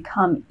just would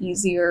become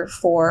easier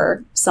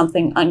for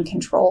something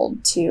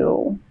uncontrolled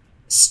to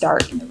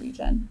start in the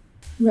region.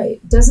 Right.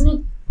 Doesn't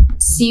it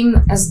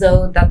seem as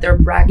though that they're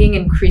bragging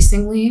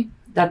increasingly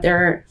that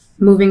they're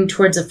moving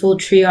towards a full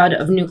triad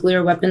of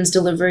nuclear weapons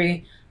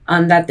delivery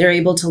that they're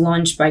able to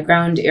launch by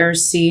ground, air,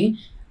 sea?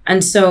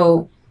 And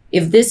so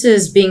if this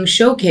is being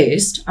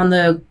showcased on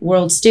the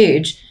world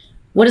stage,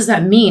 what does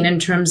that mean in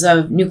terms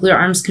of nuclear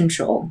arms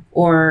control?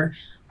 Or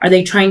is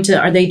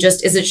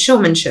it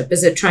showmanship?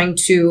 Is it trying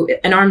to,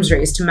 an arms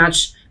race to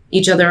match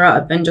each other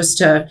up and just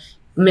to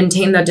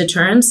maintain that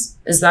deterrence?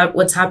 Is that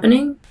what's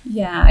happening?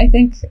 Yeah, I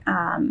think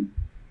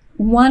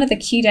one of the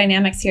key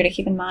dynamics here to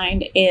keep in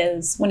mind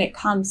is when it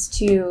comes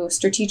to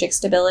strategic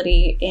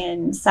stability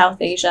in South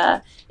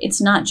Asia, it's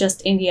not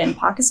just India and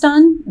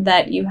Pakistan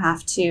that you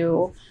have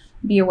to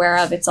be aware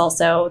of. It's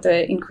also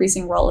the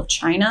increasing role of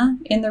China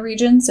in the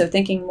region. So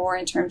thinking more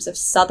in terms of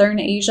Southern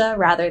Asia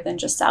rather than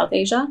just South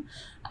Asia.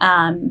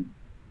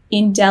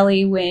 In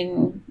Delhi,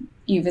 when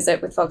you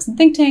visit with folks in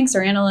think tanks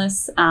or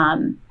analysts,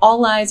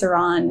 all eyes are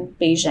on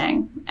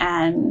Beijing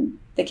and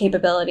the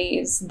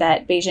capabilities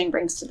that Beijing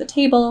brings to the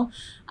table.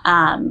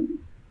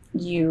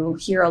 You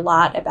hear a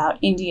lot about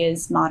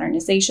India's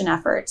modernization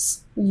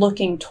efforts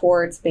looking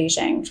towards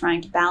Beijing,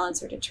 trying to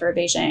balance or deter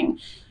Beijing.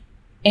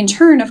 In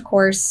turn, of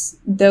course,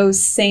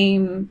 those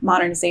same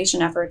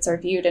modernization efforts are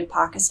viewed in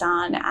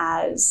Pakistan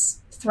as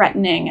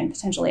threatening and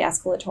potentially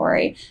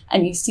escalatory.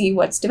 And you see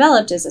what's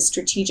developed is a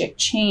strategic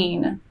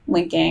chain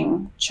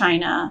linking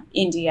China,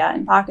 India,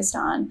 and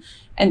Pakistan.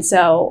 And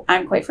so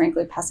I'm quite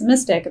frankly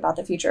pessimistic about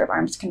the future of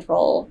arms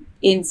control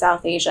in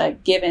South Asia,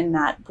 given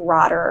that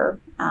broader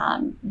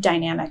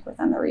dynamic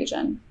within the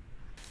region.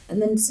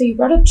 And then, so you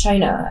brought up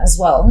China as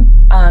well,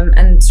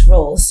 and its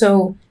role.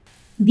 So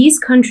these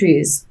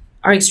countries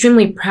are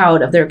extremely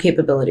proud of their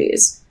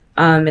capabilities.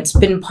 It's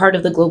been part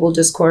of the global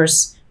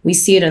discourse. We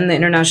see it in the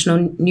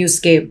international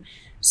newscape.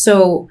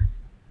 So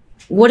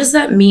what does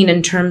that mean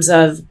in terms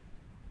of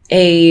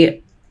a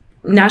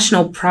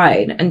national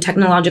pride and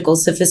technological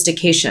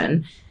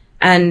sophistication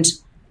And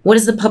what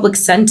is the public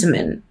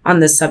sentiment on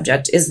this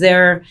subject? Is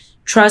there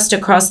trust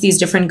across these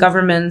different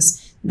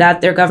governments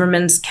that their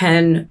governments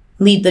can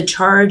lead the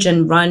charge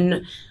and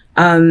run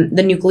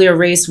the nuclear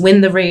race,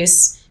 win the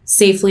race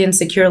safely and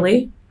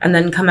securely, and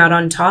then come out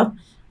on top?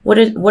 What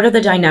are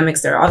the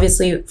dynamics there?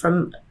 Obviously,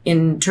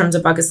 in terms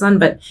of Pakistan,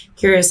 but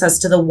curious as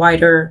to the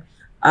wider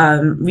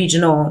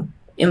regional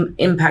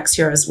impacts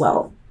here as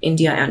well,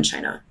 India and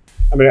China.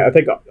 I mean, I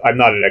think I'm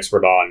not an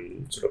expert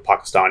on sort of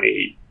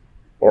Pakistani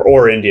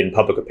or Indian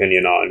public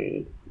opinion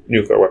on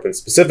nuclear weapons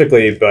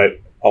specifically, but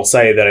I'll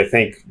say that I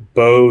think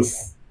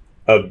both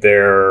of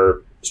their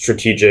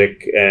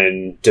strategic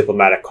and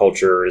diplomatic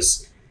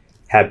cultures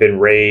have been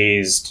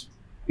raised,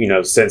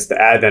 since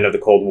the advent of the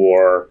Cold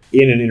War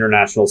in an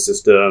international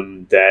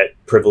system that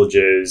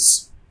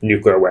privileges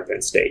nuclear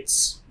weapon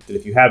states. That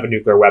if you have a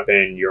nuclear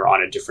weapon, you're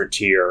on a different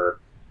tier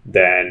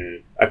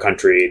than a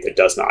country that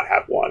does not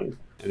have one.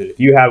 And then if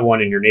you have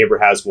one and your neighbor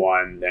has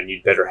one, then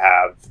you'd better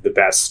have the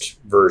best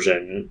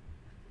version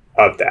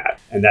of that.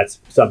 And that's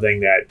something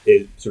that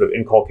it sort of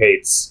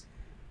inculcates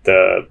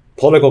the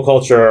political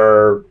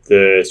culture,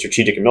 the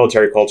strategic and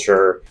military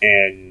culture,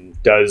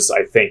 and does,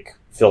 I think,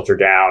 filter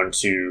down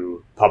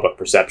to public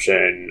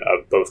perception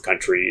of both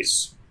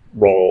countries'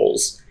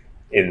 roles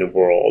in the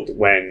world.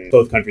 When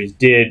both countries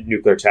did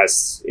nuclear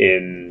tests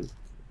in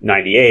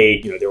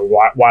 98, they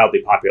were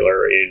wildly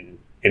popular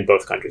in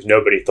both countries.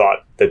 Nobody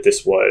thought that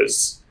this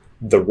was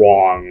the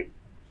wrong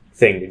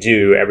thing to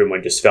do.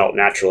 Everyone just felt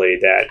naturally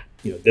that,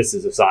 this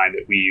is a sign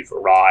that we've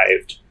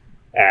arrived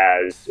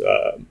as,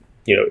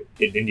 in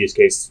India's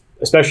case,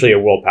 especially a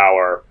world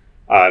power,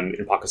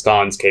 in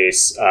Pakistan's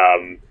case,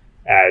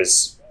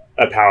 as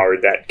a power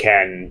that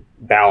can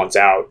balance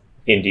out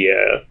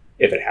India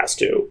if it has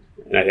to.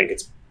 And I think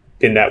it's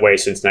been that way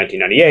since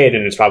 1998,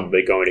 and it's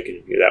probably going to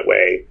continue that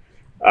way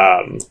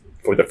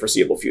for the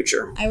foreseeable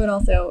future. I would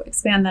also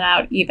expand that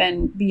out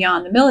even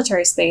beyond the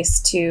military space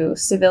to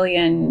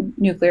civilian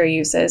nuclear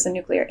uses and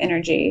nuclear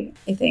energy.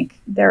 I think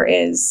there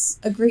is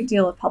a great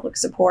deal of public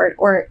support,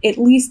 or at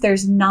least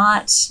there's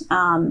not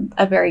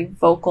a very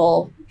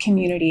vocal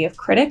community of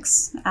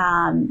critics.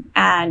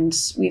 And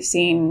we've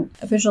seen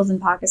officials in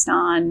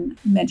Pakistan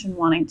mention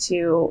wanting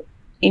to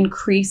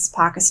increase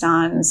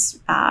Pakistan's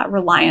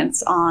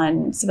reliance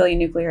on civilian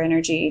nuclear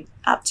energy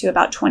up to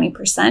about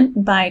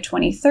 20% by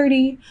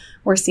 2030.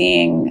 We're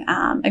seeing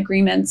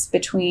agreements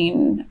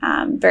between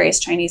various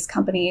Chinese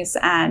companies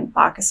and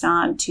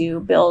Pakistan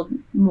to build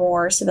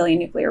more civilian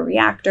nuclear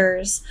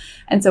reactors.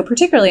 And so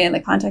particularly in the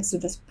context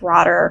of this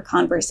broader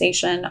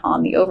conversation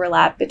on the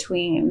overlap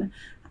between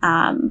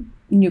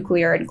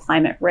nuclear and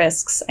climate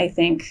risks, I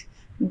think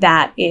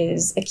that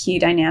is a key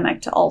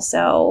dynamic to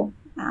also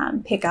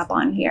pick up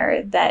on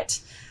here, that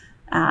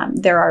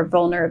there are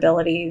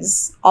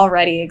vulnerabilities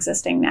already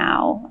existing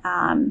now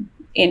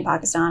in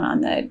Pakistan on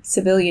the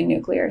civilian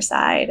nuclear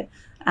side.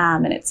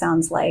 And it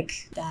sounds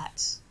like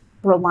that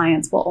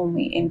reliance will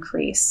only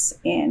increase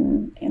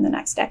in the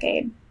next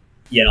decade.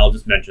 Yeah, and I'll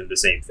just mention the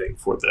same thing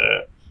for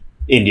the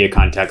India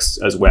context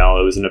as well.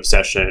 It was an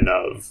obsession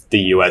of the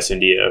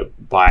US-India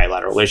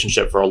bilateral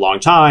relationship for a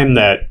long time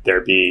that there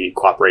be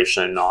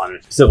cooperation on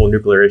civil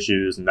nuclear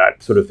issues, and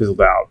that sort of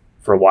fizzled out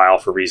for a while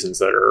for reasons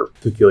that are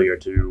peculiar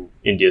to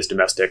India's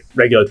domestic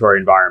regulatory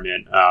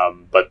environment.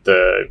 But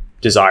the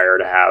desire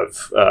to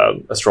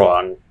have a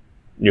strong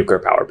nuclear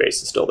power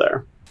base is still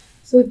there.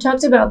 So we've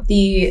talked about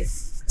the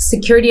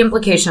security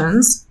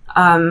implications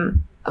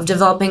of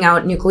developing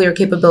out nuclear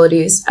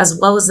capabilities, as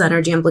well as the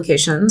energy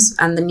implications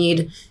and the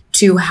need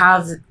to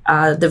have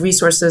the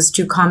resources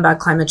to combat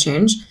climate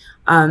change.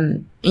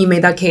 You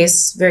made that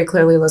case very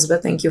clearly,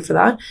 Elizabeth. Thank you for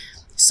that.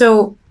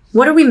 So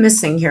what are we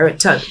missing here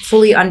to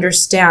fully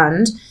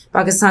understand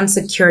Pakistan's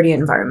security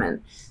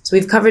environment? So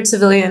we've covered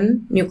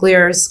civilian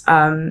nuclear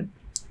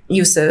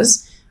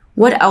uses.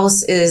 What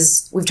else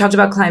we've talked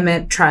about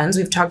climate trends.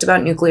 We've talked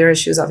about nuclear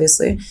issues,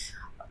 obviously.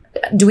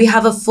 Do we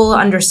have a full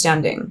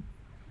understanding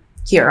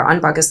here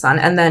on Pakistan?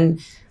 And then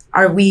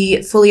are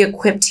we fully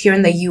equipped here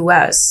in the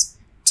US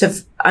to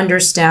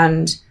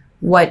understand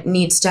what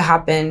needs to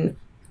happen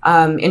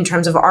in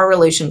terms of our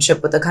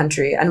relationship with the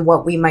country and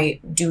what we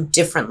might do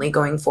differently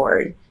going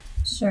forward?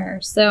 Sure.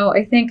 So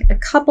I think a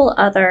couple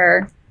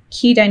other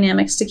key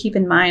dynamics to keep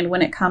in mind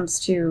when it comes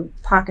to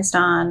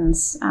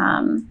Pakistan's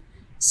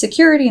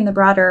security in the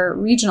broader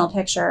regional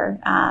picture.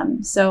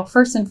 So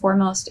first and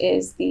foremost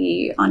is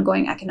the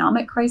ongoing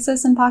economic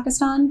crisis in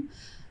Pakistan.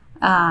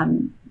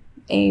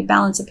 A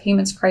balance of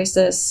payments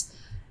crisis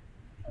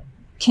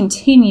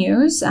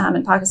continues,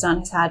 and Pakistan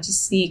has had to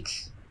seek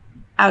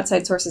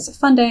outside sources of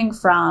funding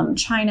from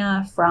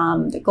China,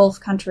 from the Gulf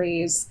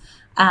countries.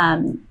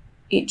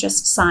 It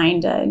just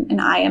signed an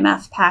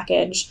IMF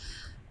package.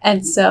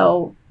 And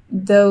so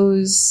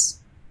those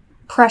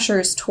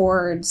pressures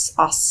towards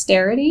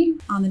austerity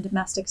on the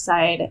domestic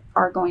side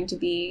are going to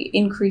be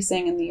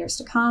increasing in the years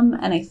to come.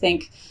 And I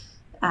think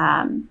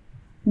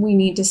we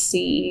need to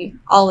see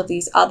all of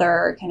these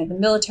other kind of the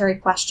military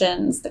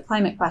questions, the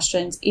climate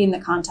questions in the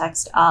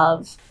context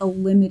of a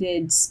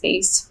limited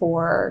space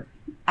for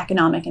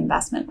economic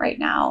investment right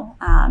now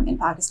in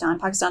Pakistan.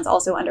 Pakistan's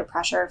also under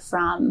pressure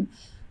from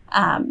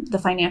the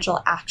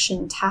Financial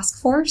Action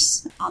Task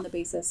Force on the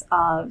basis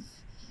of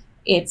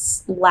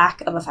its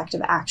lack of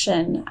effective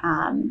action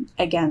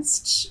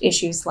against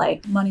issues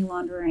like money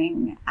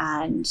laundering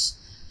and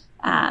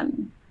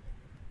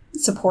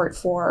support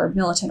for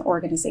militant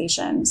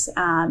organizations.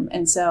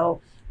 And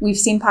so we've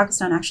seen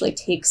Pakistan actually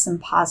take some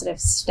positive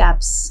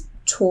steps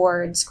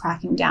towards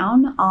cracking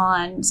down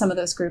on some of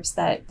those groups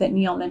that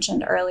Neil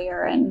mentioned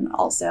earlier, and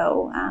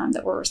also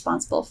that were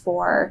responsible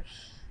for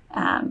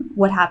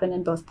what happened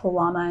in both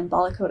Pulwama and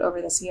Balakot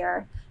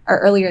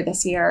earlier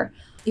this year.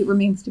 It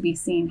remains to be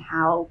seen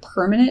how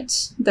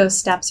permanent those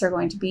steps are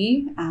going to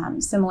be.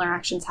 Similar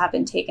actions have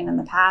been taken in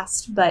the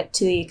past, but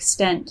to the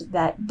extent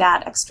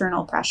that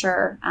external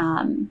pressure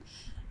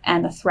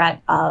and the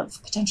threat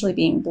of potentially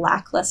being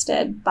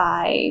blacklisted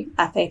by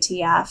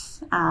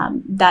FATF,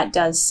 that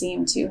does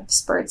seem to have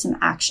spurred some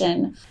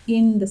action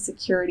in the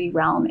security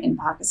realm in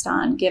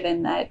Pakistan,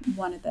 given that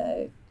one of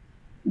the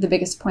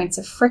biggest points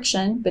of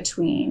friction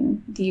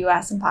between the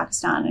US and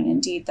Pakistan, and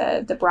indeed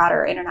the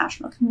broader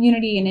international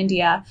community in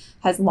India,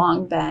 has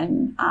long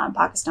been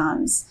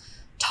Pakistan's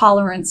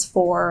tolerance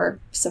for,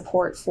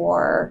 support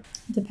for,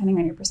 depending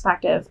on your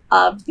perspective,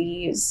 of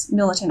these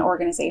militant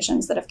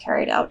organizations that have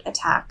carried out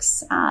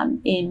attacks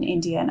in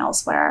India and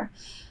elsewhere.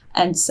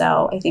 And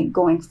so I think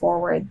going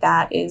forward,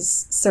 that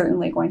is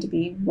certainly going to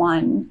be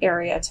one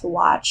area to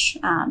watch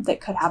that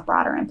could have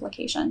broader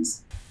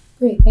implications.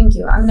 Great, thank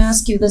you. I'm going to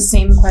ask you the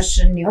same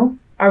question, Neil.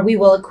 Are we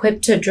well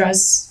equipped to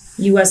address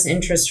U.S.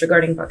 interests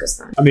regarding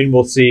Pakistan? I mean,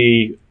 we'll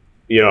see.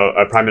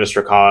 Prime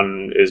Minister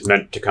Khan is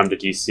meant to come to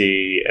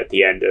D.C. at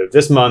the end of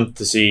this month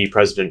to see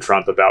President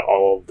Trump about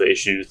all of the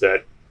issues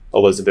that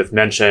Elizabeth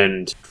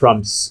mentioned.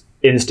 Trump's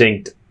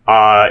instinct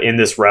in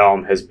this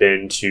realm has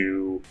been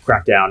to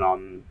crack down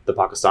on the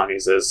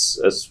Pakistanis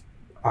as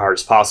hard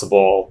as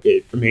possible.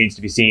 It remains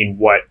to be seen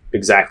what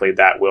exactly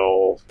that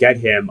will get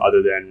him,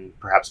 other than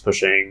perhaps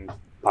pushing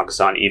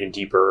Pakistan even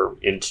deeper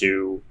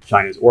into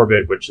China's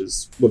orbit, which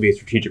will be a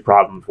strategic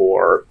problem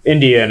for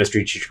India and a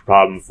strategic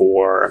problem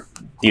for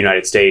the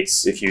United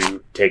States if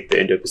you take the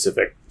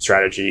Indo-Pacific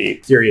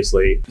strategy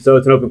seriously. So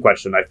it's an open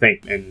question, I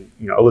think, and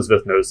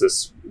Elizabeth knows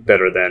this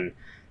better than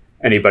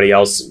anybody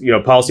else.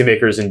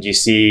 Policymakers in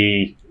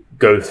DC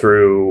go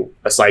through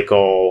a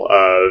cycle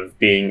of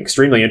being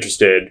extremely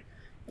interested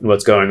in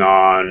what's going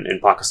on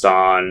in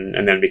Pakistan,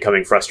 and then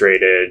becoming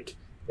frustrated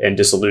and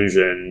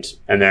disillusioned,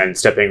 and then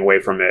stepping away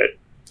from it,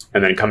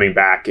 and then coming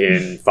back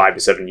in 5 to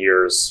 7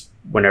 years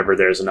whenever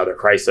there's another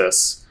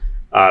crisis.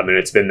 And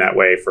it's been that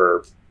way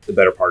for the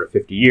better part of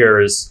 50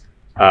 years.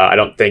 I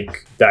don't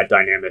think that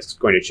dynamic is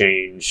going to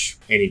change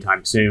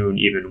anytime soon,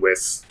 even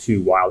with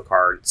two wild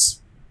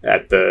cards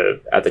at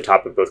the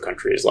top of both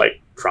countries, like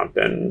Trump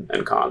and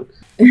Khan.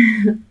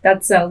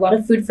 That's a lot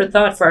of food for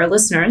thought for our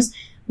listeners.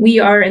 We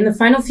are in the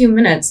final few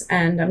minutes,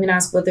 and I'm going to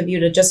ask both of you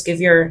to just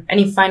give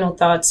any final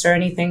thoughts or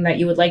anything that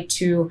you would like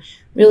to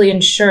really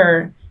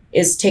ensure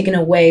is taken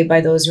away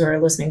by those who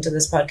are listening to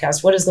this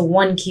podcast. What is the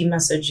one key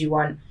message you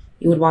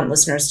would want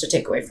listeners to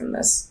take away from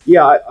this?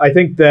 Yeah, I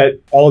think that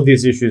all of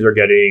these issues are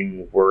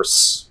getting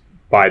worse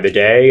by the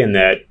day, and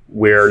that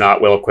we're not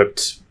well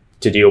equipped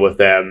to deal with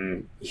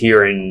them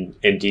here in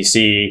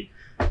DC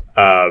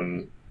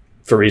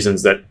for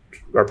reasons that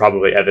are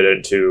probably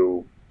evident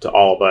to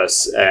all of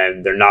us,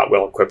 and they're not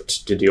well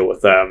equipped to deal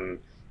with them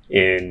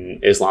in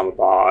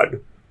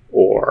Islamabad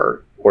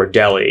or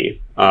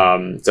Delhi.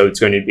 So it's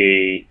going to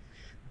be,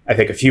 I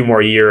think, a few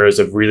more years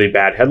of really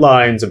bad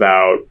headlines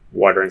about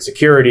water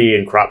insecurity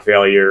and crop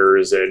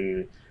failures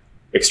and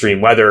extreme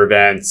weather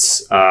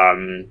events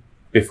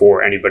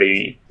before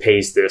anybody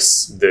pays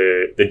this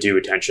the due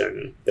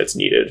attention that's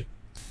needed.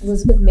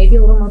 Elizabeth, maybe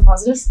a little more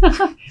positive?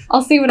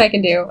 I'll see what I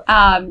can do.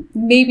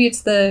 Maybe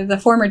it's the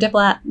former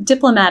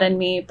diplomat in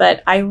me,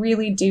 but I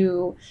really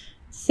do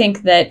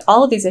think that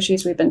all of these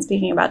issues we've been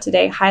speaking about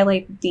today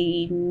highlight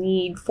the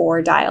need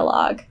for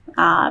dialogue,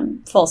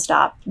 full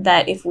stop.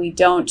 That if we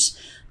don't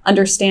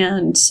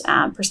understand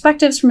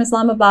perspectives from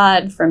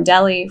Islamabad, from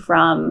Delhi,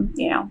 from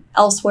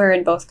elsewhere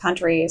in both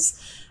countries,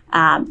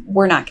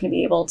 we're not going to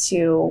be able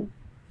to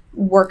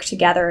work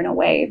together in a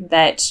way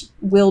that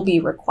will be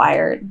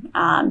required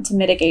to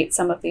mitigate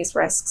some of these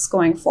risks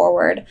going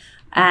forward.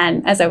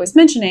 And as I was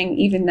mentioning,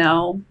 even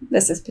though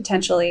this is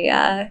potentially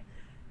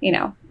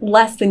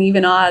less than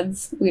even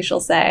odds, we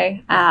shall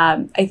say,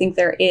 I think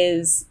there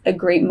is a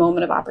great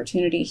moment of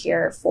opportunity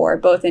here for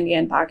both India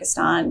and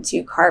Pakistan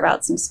to carve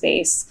out some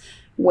space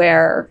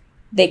where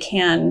they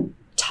can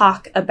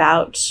talk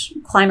about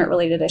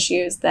climate-related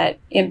issues that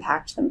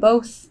impact them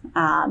both,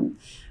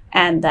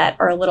 and that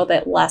are a little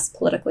bit less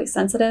politically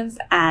sensitive,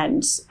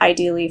 and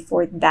ideally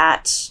for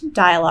that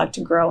dialogue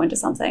to grow into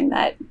something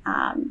that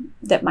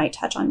might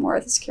touch on more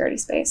of the security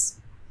space.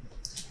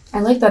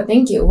 I like that.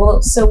 Thank you.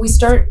 Well, so we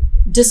start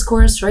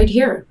discourse right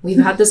here.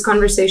 We've had this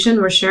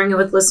conversation. We're sharing it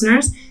with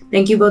listeners.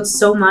 Thank you both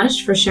so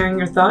much for sharing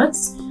your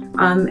thoughts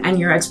and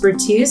your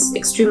expertise.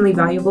 Extremely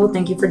valuable.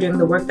 Thank you for doing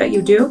the work that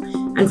you do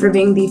and for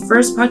being the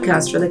first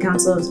podcast for the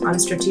Council on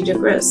Strategic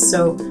Risks.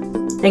 So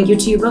thank you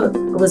to you both,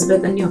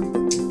 Elizabeth and Neil.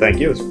 Thank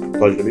you. It's a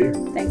pleasure to be here.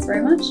 Thanks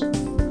very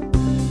much.